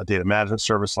data management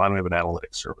service line, we have an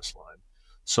analytics service line.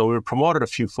 So we promoted a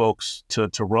few folks to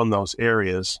run those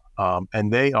areas, and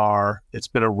it's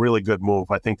been a really good move.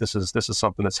 I think this is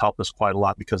something that's helped us quite a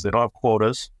lot, because they don't have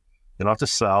quotas, they don't have to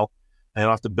sell, and they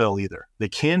don't have to bill either. They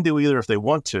can do either if they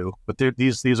want to, but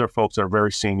these are folks that are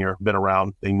very senior, been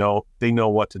around, they know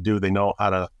what to do, they know how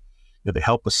to. They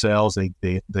help with sales. And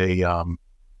they kind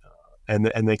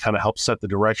of help set the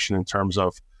direction in terms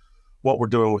of what we're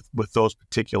doing with those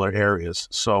particular areas.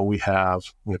 So we have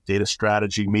data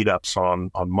strategy meetups on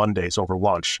Mondays over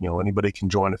lunch. Anybody can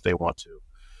join if they want to.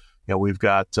 We've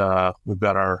got our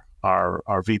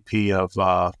VP of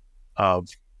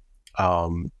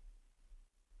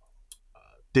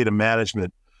data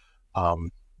management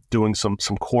doing some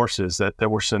courses that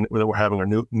we're having our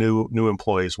new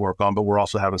employees work on, but we're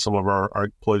also having some of our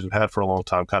employees we've had for a long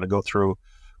time kind of go through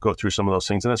some of those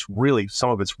things. And some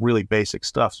of it's really basic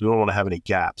stuff. So we don't want to have any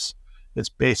gaps. It's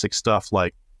basic stuff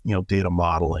like, data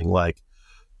modeling, like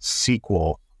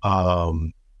SQL. How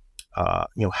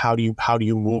do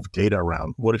you move data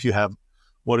around? What if you have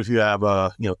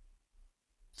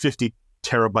 50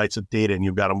 terabytes of data and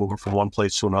you've got to move it from one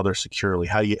place to another securely?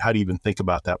 How do you even think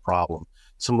about that problem?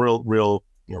 Some real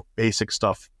basic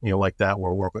stuff like that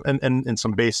we're working, and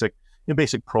some basic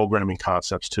programming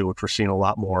concepts too, which we're seeing a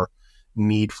lot more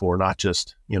need for, not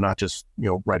just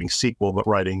writing SQL, but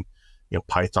writing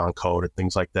Python code and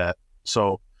things like that.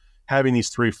 So having these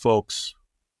three folks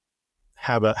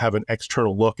have an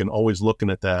external look and always looking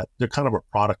at that, they're kind of our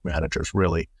product managers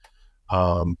really,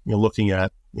 looking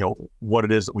at what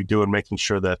it is that we do and making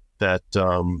sure that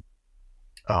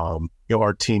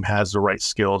our team has the right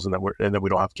skills and that we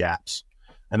don't have gaps.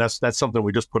 And that's something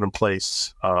we just put in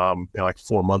place like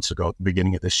 4 months ago at the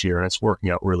beginning of this year, and it's working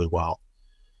out really well.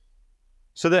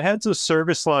 So the heads of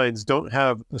service lines don't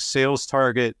have a sales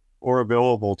target or a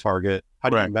billable target. How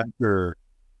do you measure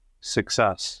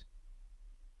success?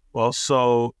 Well,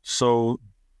 so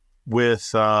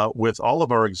with all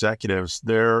of our executives,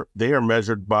 they are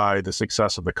measured by the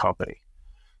success of the company.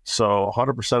 So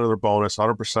 100% of their bonus,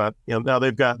 100%. Now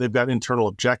they've got internal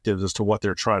objectives as to what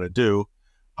they're trying to do,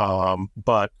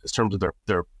 but in terms of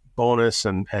their bonus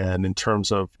and in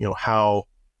terms of how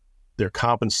they're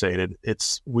compensated,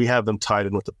 we have them tied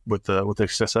in with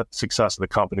the success of the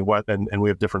company. And we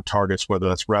have different targets, whether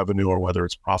that's revenue or whether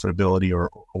it's profitability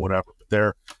or whatever. But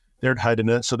they're tied in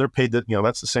it, so they're paid.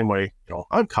 That's the same way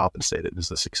I'm compensated, is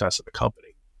the success of the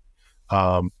company.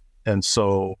 And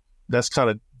so that's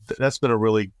been a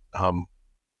really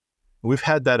we've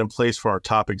had that in place for our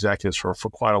top executives for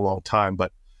quite a long time,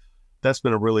 but that's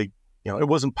been a really it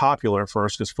wasn't popular at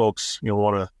first because folks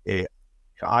want to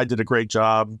I did a great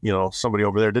job, somebody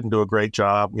over there didn't do a great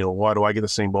job, why do I get the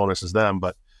same bonus as them?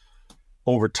 But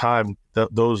over time,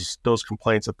 those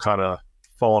complaints have kind of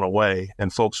fallen away,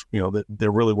 and folks,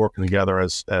 they're really working together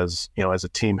as a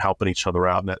team, helping each other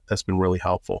out, and that's been really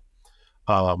helpful.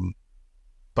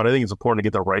 But I think it's important to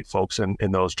get the right folks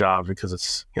in those jobs, because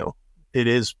it's, it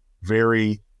is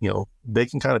very, they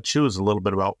can kind of choose a little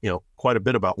bit about, quite a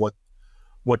bit about what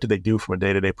do they do from a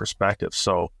day-to-day perspective.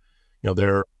 So, we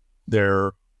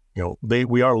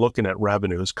are looking at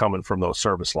revenues coming from those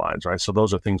service lines, right? So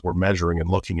those are things we're measuring and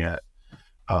looking at.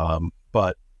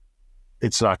 But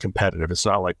it's not competitive. It's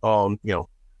not like,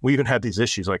 we even had these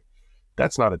issues like,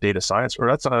 that's not a data science, or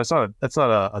that's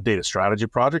not a data strategy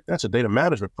project. That's a data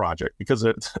management project, because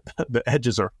the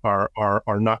edges are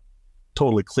not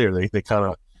totally clear. They kind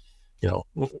of,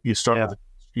 you start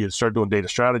doing data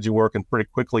strategy work, and pretty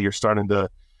quickly you're starting to,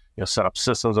 set up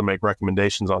systems and make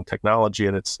recommendations on technology.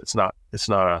 And it's not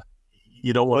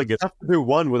you don't want to get, have to do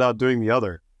one without doing the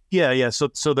other. Yeah. So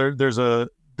there's a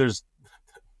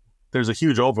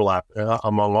huge overlap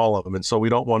among all of them. And so we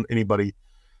don't want anybody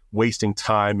wasting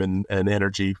time and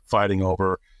energy fighting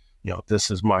over,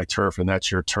 this is my turf and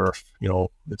that's your turf.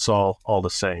 It's all the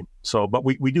same. So, but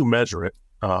we do measure it,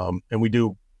 and we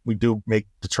do make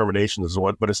determinations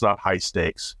but it's not high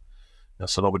stakes.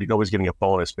 So nobody's getting a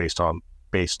bonus based on,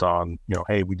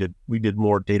 hey, we did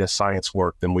more data science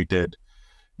work than we did,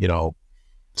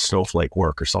 snowflake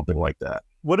work or something like that.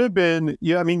 What have been,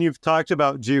 you've talked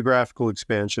about geographical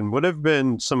expansion. What have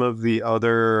been some of the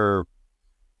other,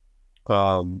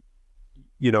 really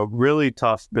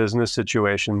tough business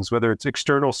situations, whether it's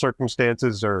external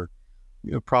circumstances or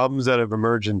problems that have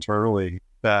emerged internally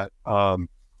that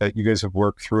you guys have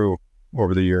worked through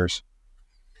over the years?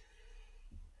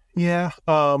 Yeah,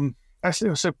 I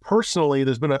say personally,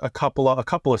 there's been a couple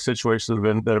of situations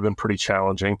that have been pretty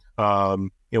challenging.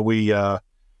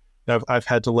 I've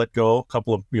had to let go a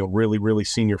couple of really, really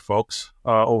senior folks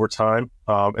over time,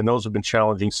 and those have been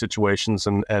challenging situations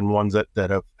and ones that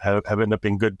have ended up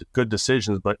being good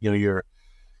decisions. But you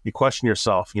question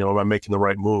yourself. Am I making the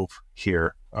right move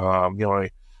here? I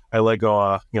let go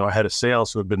a head of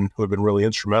sales who had been really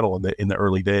instrumental in the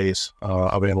early days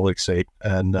of Analytics8,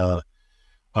 and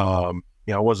I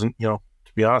wasn't, to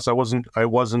be honest, I wasn't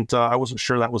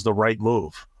sure that was the right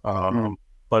move.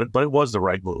 But it was the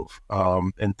right move.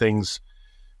 And things,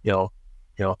 it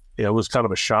was kind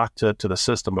of a shock to the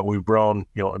system, but we've grown,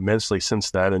 immensely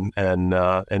since then, and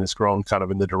it's grown kind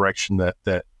of in the direction that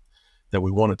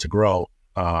we wanted to grow.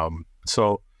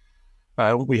 So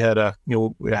we had to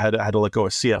let go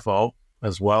of CFO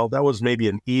as well. That was maybe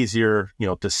an easier,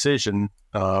 decision,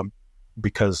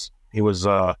 because he was,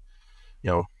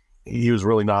 he was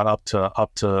really not up to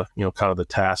kind of the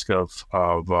task of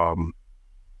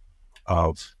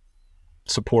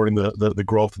supporting the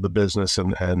growth of the business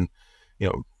and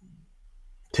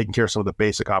taking care of some of the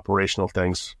basic operational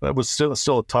things. That was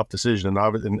still a tough decision,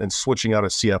 and switching out a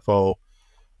CFO,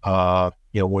 when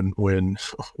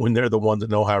they're the ones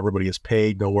that know how everybody is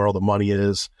paid, know where all the money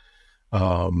is,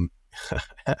 they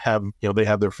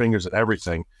have their fingers in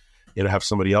everything. Have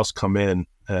somebody else come in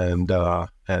and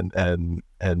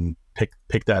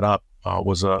pick that up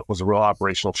was a real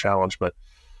operational challenge, but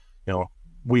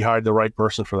we hired the right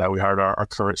person for that. We hired our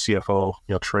current CFO,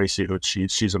 Tracy, who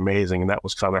she's amazing. And that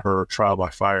was kind of her trial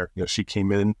by fire. She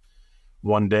came in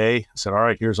one day, said, all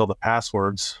right, here's all the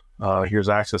passwords. Here's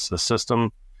access to the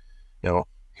system.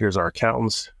 Here's our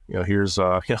accountants, here's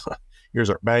our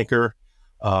banker.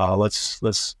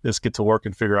 Let's get to work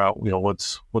and figure out,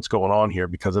 what's going on here,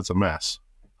 because it's a mess.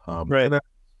 Right.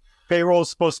 Payroll is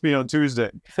supposed to be on Tuesday.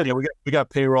 Yeah, we got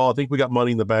payroll. I think we got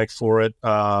money in the bank for it.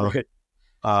 Right.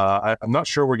 I'm not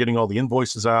sure we're getting all the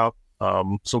invoices out.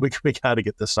 So we got to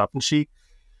get this up. And she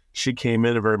came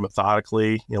in very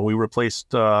methodically. We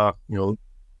replaced, the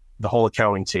whole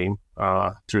accounting team,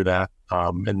 through that,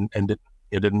 and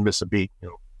didn't miss a beat.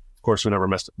 Of course, we never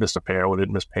missed a payroll. We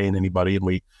didn't miss paying anybody, and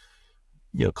we,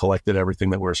 collected everything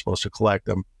that we were supposed to collect.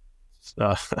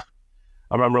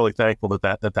 I'm really thankful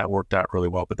that worked out really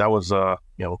well. But that was,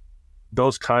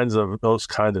 those kinds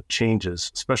of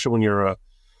changes, especially when you're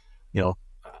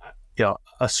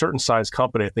a certain size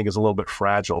company, I think is a little bit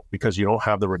fragile, because you don't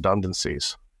have the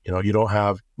redundancies. We had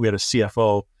a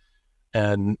CFO,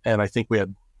 and I think we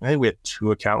had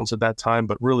two accountants at that time,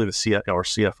 but really our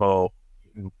CFO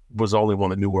was the only one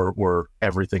that knew where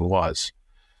everything was.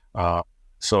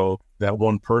 So that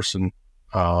one person,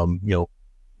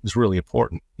 is really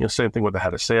important. Same thing with the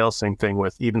head of sales, same thing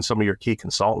with even some of your key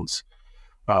consultants.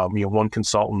 One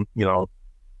consultant,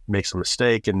 makes a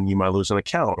mistake and you might lose an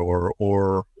account,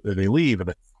 or they leave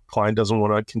and client doesn't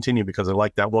want to continue because they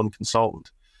like that one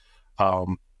consultant.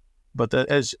 But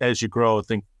as you grow, I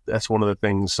think that's one of the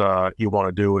things you want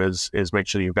to do is make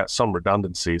sure you've got some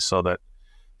redundancy so that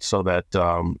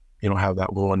you don't have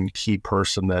that one key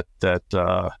person that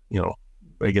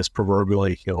I guess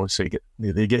proverbially, say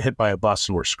they get hit by a bus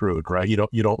and we're screwed, right? You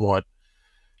don't want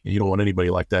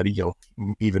anybody like that,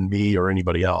 even me or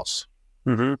anybody else.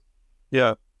 Mm-hmm.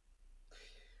 Yeah.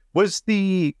 Was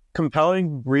the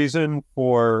compelling reason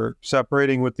for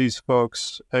separating with these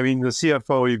folks? I mean, the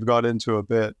CFO you've got into a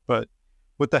bit, but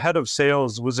with the head of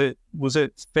sales, was it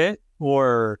fit,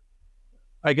 or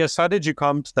I guess how did you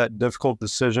come to that difficult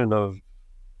decision of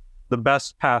the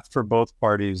best path for both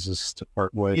parties is to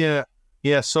part ways? Yeah.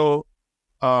 So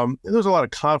there was a lot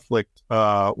of conflict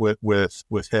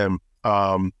with him.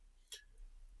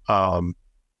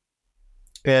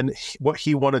 And what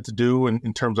he wanted to do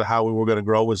in terms of how we were going to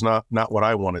grow was not what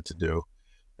I wanted to do.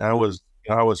 And I was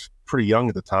pretty young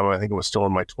at the time. I think it was still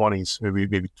in my 20s,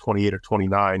 maybe 28 or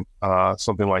 29,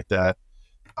 something like that.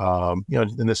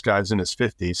 And this guy's in his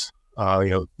 50s.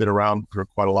 Been around for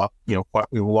quite a lot,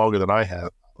 quite longer than I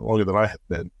have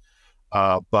been.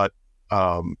 And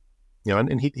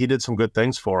he did some good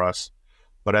things for us.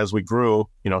 But as we grew,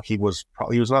 he was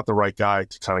not the right guy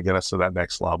to kind of get us to that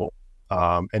next level.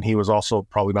 And he was also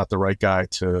probably not the right guy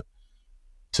to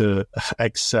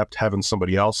accept having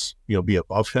somebody else, be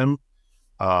above him.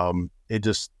 It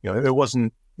just, it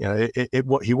wasn't,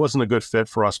 he wasn't a good fit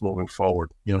for us moving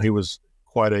forward. He was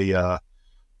quite a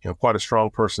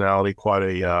strong personality, quite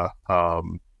a,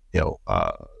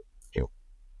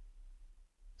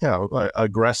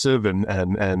 aggressive and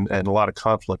a lot of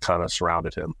conflict kind of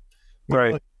surrounded him.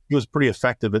 Right. He was pretty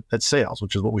effective at sales,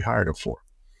 which is what we hired him for.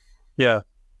 Yeah.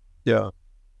 Yeah.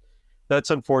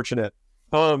 That's unfortunate.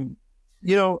 A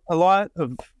lot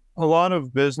of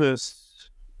business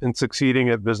and succeeding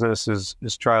at business is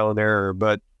trial and error,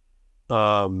 but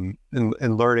and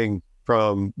learning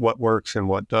from what works and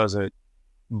what doesn't.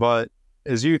 But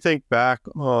as you think back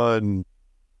on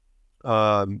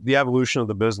the evolution of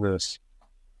the business,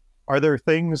 are there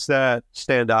things that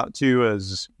stand out to you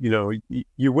as,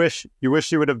 you wish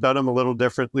you would have done them a little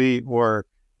differently, or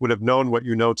would have known what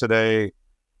you know today,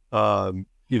 when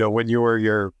you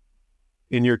were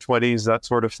in your 20s, that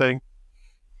sort of thing?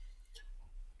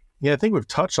 Yeah, I think we've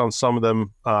touched on some of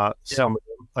them. I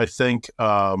think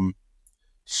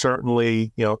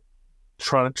certainly,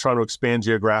 trying to expand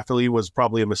geographically was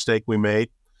probably a mistake we made.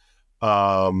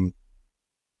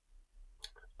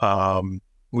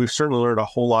 We've certainly learned a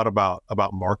whole lot about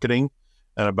marketing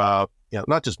and about,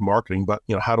 not just marketing, but,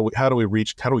 how do we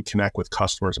connect with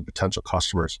customers and potential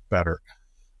customers better?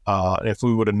 And if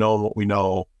we would have known what we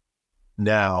know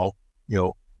now,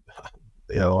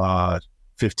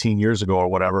 15 years ago or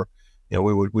whatever,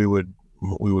 we would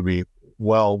be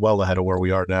well ahead of where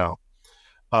we are now.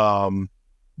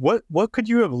 What could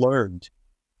you have learned?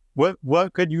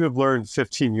 What could you have learned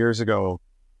 15 years ago,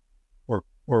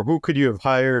 or who could you have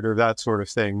hired, or that sort of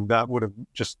thing that would have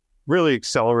just really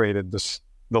accelerated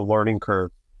the learning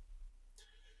curve?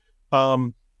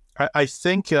 I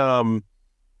think it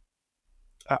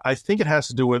has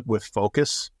to do with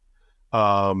focus,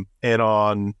 and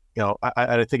on,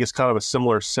 I think it's kind of a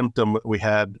similar symptom that we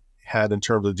had in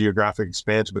terms of geographic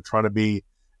expansion, but trying to be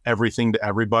everything to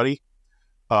everybody.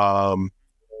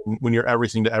 When you're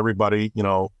everything to everybody,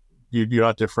 you're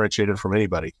not differentiated from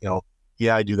anybody.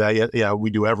 Yeah, I do that. Yeah, we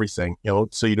do everything.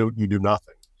 So you do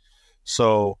nothing.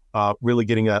 So really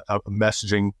getting a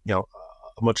messaging, a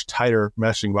much tighter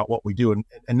messaging about what we do, and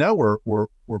now we're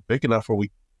big enough where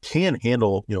we can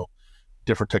handle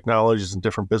different technologies and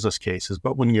different business cases.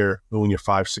 But when you're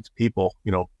 5-6 people,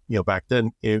 back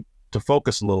then, to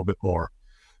focus a little bit more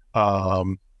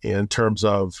in terms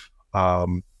of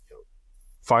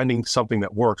finding something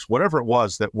that works, whatever it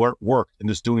was that worked, and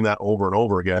just doing that over and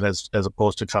over again, as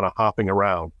opposed to kind of hopping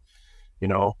around,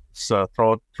 so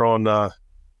throwing the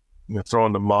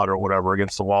mud or whatever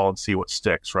against the wall and see what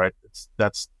sticks, right?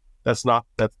 That's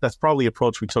probably the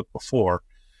approach we took before,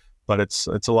 but it's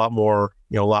a lot more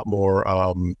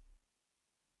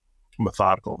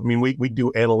methodical. I mean, we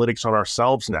do analytics on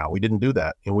ourselves now. We didn't do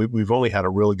that, and we've only had a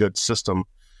really good system,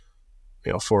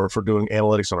 for doing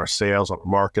analytics on our sales, on our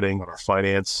marketing, on our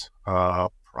finance,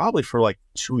 probably for like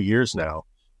 2 years now.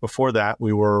 Before that,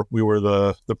 we were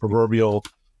the proverbial,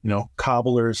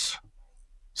 cobbler's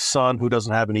son who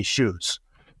doesn't have any shoes.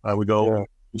 We go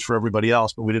for everybody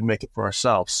else, but we didn't make it for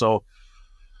ourselves. So,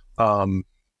 I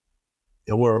can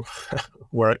go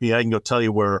tell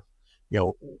you where,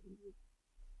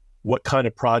 what kind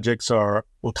of projects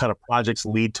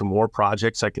lead to more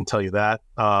projects. I can tell you that,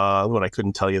 when I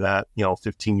couldn't tell you that,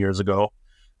 15 years ago.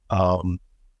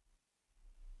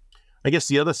 I guess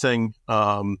the other thing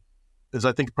is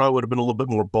I think it probably would have been a little bit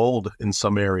more bold in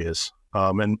some areas,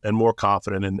 and more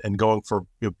confident and going for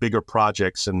bigger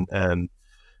projects and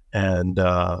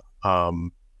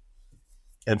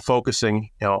focusing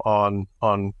on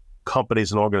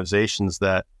companies and organizations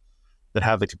that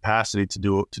have the capacity to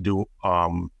do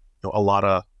a lot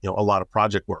of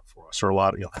project work for us,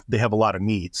 or they have a lot of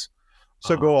needs.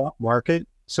 So go up market,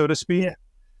 so to speak.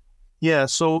 Yeah.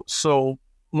 So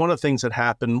one of the things that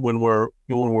happened when we're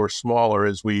smaller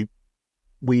is we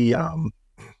did a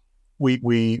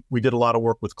lot of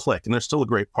work with Click, and they're still a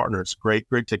great partner. It's great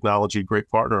technology, great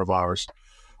partner of ours.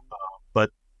 But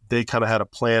they kind of had a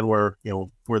plan where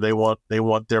they want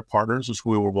their partners, which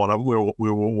we were one of them.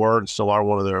 We were and still are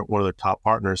one of their top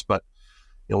partners, but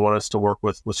want us to work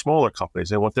with smaller companies.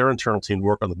 They want their internal team to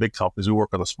work on the big companies. We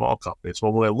work on the small companies.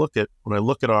 Well, when I look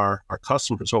at our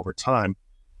customers over time,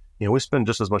 we spend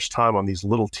just as much time on these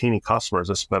little teeny customers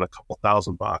that spend a couple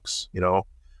 $1,000,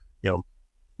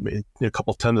 a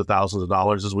couple tens of thousands of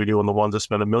dollars, as we do on the ones that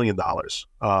spend $1 million.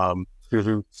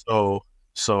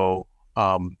 So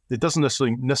it doesn't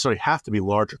necessarily have to be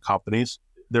larger companies.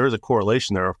 There is a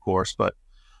correlation there, of course, but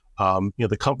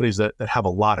the companies that have a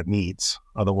lot of needs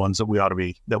are the ones that we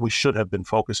should have been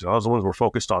focusing on. Those are the ones we're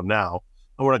focused on now,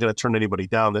 and we're not going to turn anybody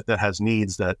down that has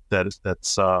needs that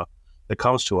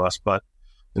comes to us. But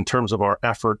in terms of our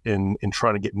effort in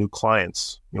trying to get new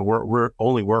clients, we're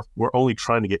only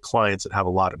trying to get clients that have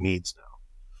a lot of needs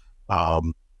now.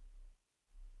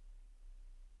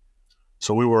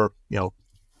 So we were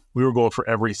going for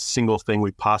every single thing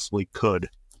we possibly could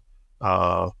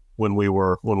when we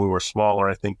were smaller.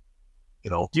 I think,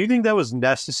 Do you think that was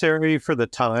necessary for the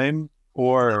time,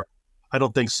 or? I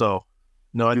don't think so.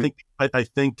 No, I think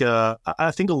a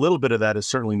little bit of that is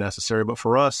certainly necessary, but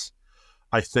for us,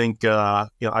 I think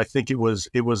it was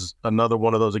another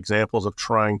one of those examples of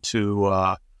trying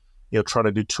to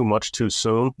do too much too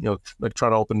soon. Like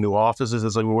trying to open new offices.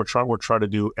 It's like we're trying to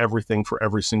do everything for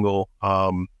every single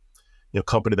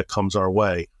company that comes our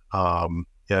way,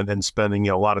 and spending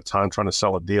a lot of time trying to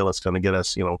sell a deal that's going to get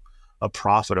us a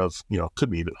profit of could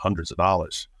be even hundreds of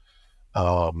dollars,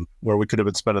 where we could have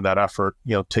been spending that effort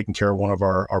taking care of one of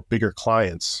our bigger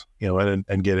clients,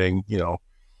 and getting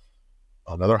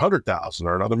another 100,000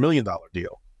 or another $1 million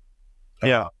deal.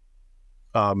 Yeah.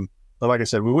 But like I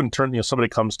said, we wouldn't turn, somebody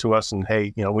comes to us and,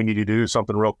 hey, we need you to do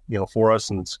something real, for us,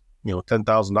 and it's,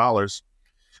 $10,000.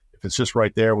 If it's just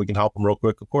right there, we can help them real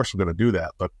quick. Of course, we're going to do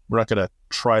that, but we're not going to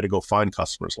try to go find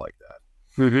customers like that.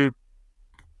 Mm-hmm.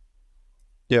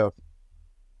 Yeah.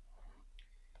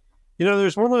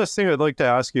 There's one last thing I'd like to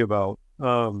ask you about,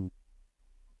 and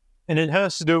it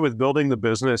has to do with building the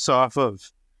business off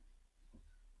of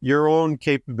your own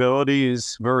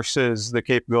capabilities versus the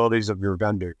capabilities of your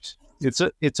vendors. It's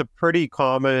a pretty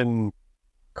common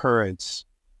occurrence,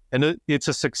 and it's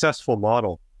a successful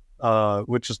model,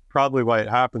 which is probably why it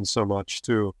happens so much,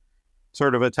 to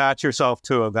sort of attach yourself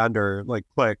to a vendor like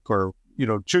Click, or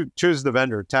choose the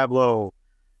vendor, Tableau,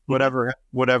 whatever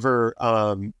your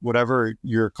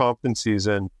competencies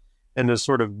in, and to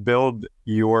sort of build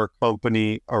your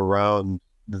company around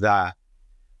that.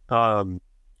 And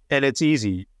it's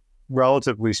easy,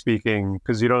 relatively speaking,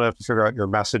 because you don't have to figure out your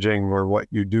messaging or what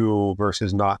you do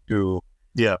versus not do.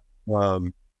 Yeah.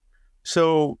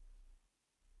 So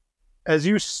as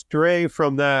you stray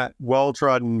from that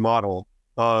well-trodden model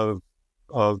of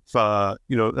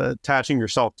attaching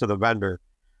yourself to the vendor,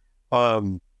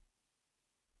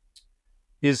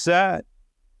 is that,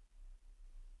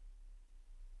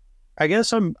 I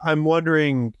guess I'm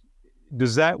wondering,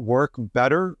 does that work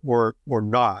better or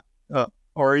not?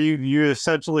 Or are you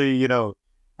essentially,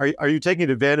 are you taking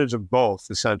advantage of both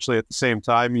essentially at the same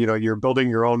time? You're building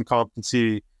your own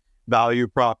competency value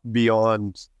prop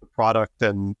beyond the product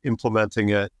and implementing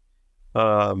it,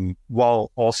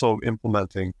 while also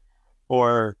implementing,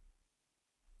 or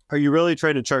are you really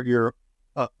trying to chart your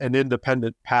an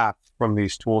independent path from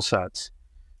these tool sets?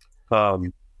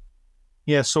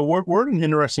 Yeah, so we're in an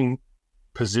interesting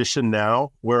position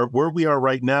now where we are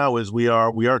right now is we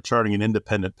are charting an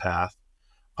independent path.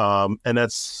 And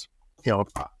that's,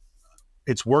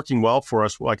 it's working well for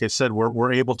us. Like I said,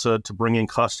 we're able to bring in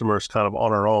customers kind of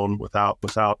on our own without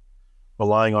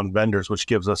relying on vendors, which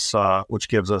gives us a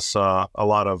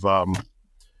lot of,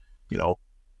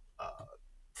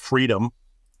 freedom.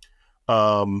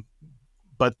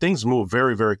 But things move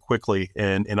very, very quickly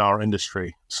in our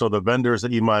industry. So the vendors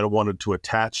that you might have wanted to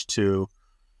attach to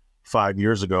 5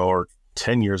 years ago, or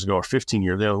 10 years ago or 15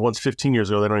 years. The ones 15 years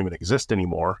ago, they don't even exist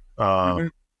anymore.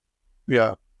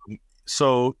 Yeah.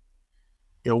 So,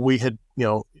 we had,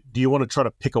 do you want to try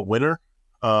to pick a winner?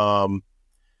 And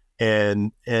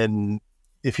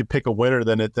if you pick a winner,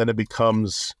 then it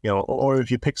becomes, or if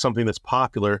you pick something that's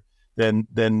popular, then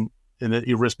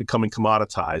you risk becoming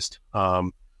commoditized.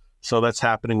 So that's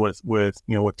happening with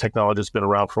technology that's been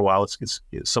around for a while. It's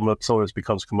some of it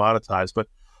becomes commoditized. But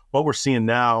what we're seeing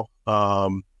now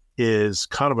is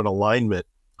kind of an alignment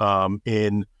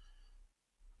in,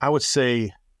 I would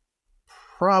say,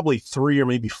 probably 3 or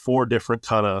maybe 4 different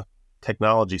kind of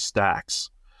technology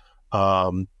stacks.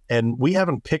 And we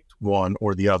haven't picked one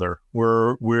or the other.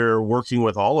 We're working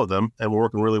with all of them, and we're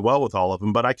working really well with all of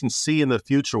them. But I can see in the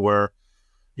future where,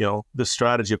 this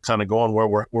strategy of kind of going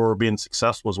where we're being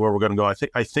successful is where we're going to go.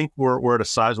 I think we're at a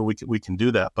size where we can do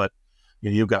that. But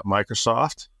you've got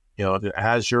Microsoft,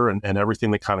 Azure, and everything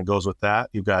that kind of goes with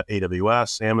that. You've got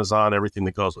AWS, Amazon, everything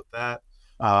that goes with that.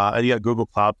 And you got Google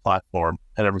Cloud Platform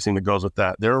and everything that goes with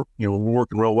that. We're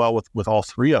working real well with all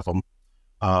 3 of them.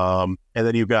 And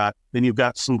then you've got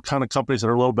some kind of companies that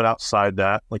are a little bit outside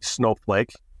that, like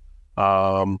Snowflake,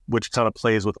 which kind of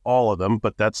plays with all of them.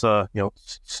 But that's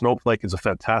Snowflake is a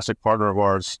fantastic partner of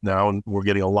ours now, and we're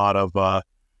getting a lot of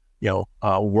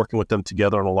working with them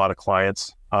together on a lot of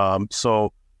clients.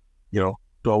 So do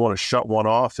I want to shut one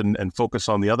off and focus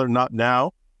on the other? Not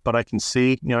now, but I can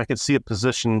see a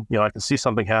position. I can see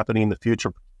something happening in the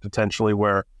future potentially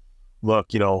where, look,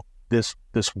 this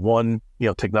one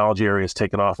technology area is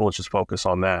taken off, and let's just focus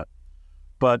on that.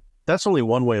 But that's only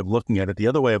one way of looking at it. The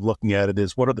other way of looking at it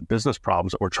is, what are the business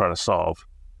problems that we're trying to solve?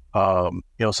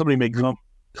 Somebody may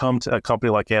come to a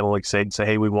company like Analytics8 and say,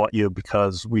 hey, we want you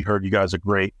because we heard you guys are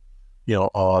great,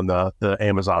 on the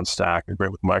Amazon stack, or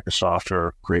great with Microsoft,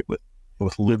 or great with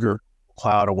Google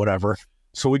Cloud or whatever.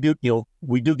 So we do get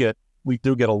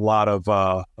a lot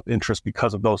of interest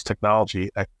because of those technology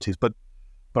expertise. But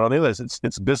on the other hand,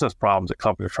 it's business problems that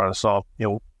companies are trying to solve.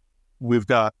 We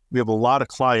have a lot of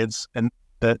clients and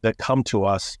that come to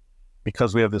us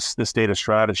because we have this data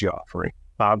strategy offering.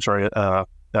 A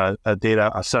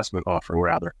data assessment offering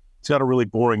rather. It's got a really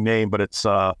boring name, but it's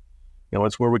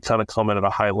it's where we kind of come in at a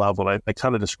high level. And I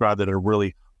kind of described it at a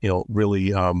really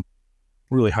high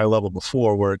level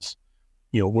before, where it's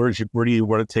where do you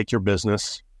want to take your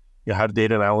business? How do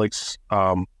data analytics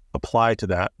apply to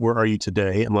that? Where are you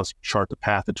today? And let's chart the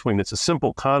path between. It's a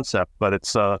simple concept, but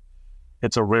it's a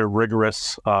very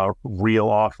rigorous, real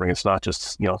offering. It's not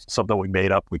just something we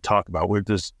made up. We talk about.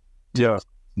 There's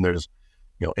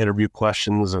interview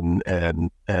questions and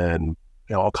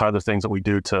all kinds of things that we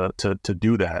do to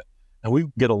do that. And we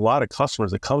get a lot of customers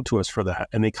that come to us for that,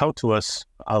 and they come to us.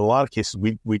 In a lot of cases,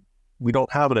 we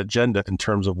don't have an agenda in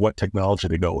terms of what technology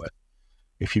to go with.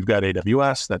 If you've got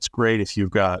AWS, that's great. If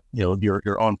you've got,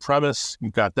 your on-premise,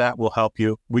 you've got that, will help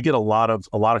you. We get a lot of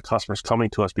customers coming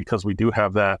to us because we do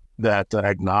have that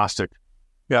agnostic.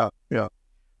 Yeah.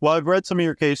 Well, I've read some of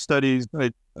your case studies.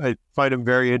 I find them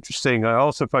very interesting. I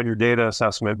also find your data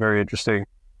assessment very interesting.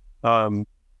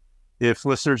 If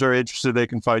listeners are interested, they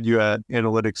can find you at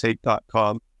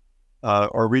analytics8.com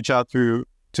or reach out to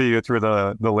you through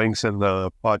the links in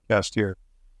the podcast here.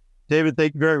 David,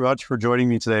 thank you very much for joining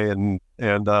me today and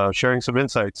sharing some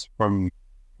insights from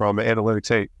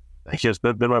Analytics8. Thank you. It's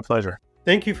been my pleasure.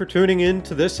 Thank you for tuning in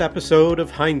to this episode of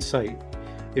Hindsight.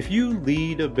 If you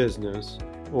lead a business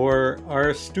or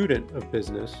are a student of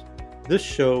business, this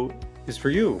show is for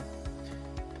you.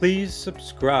 Please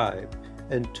subscribe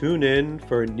and tune in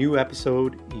for a new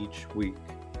episode each week.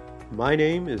 My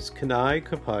name is Kanai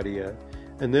Kapadia,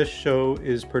 and this show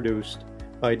is produced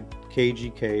by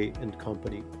KGK and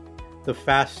Company, the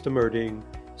fast emerging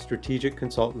strategic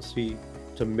consultancy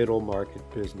to middle market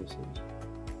businesses.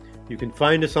 You can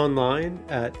find us online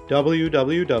at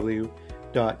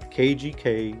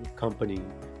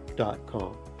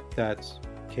www.kgkcompany.com. That's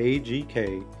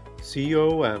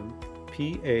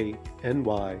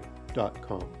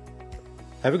KGKCOMPANY.com.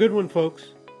 Have a good one,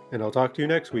 folks, and I'll talk to you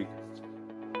next week.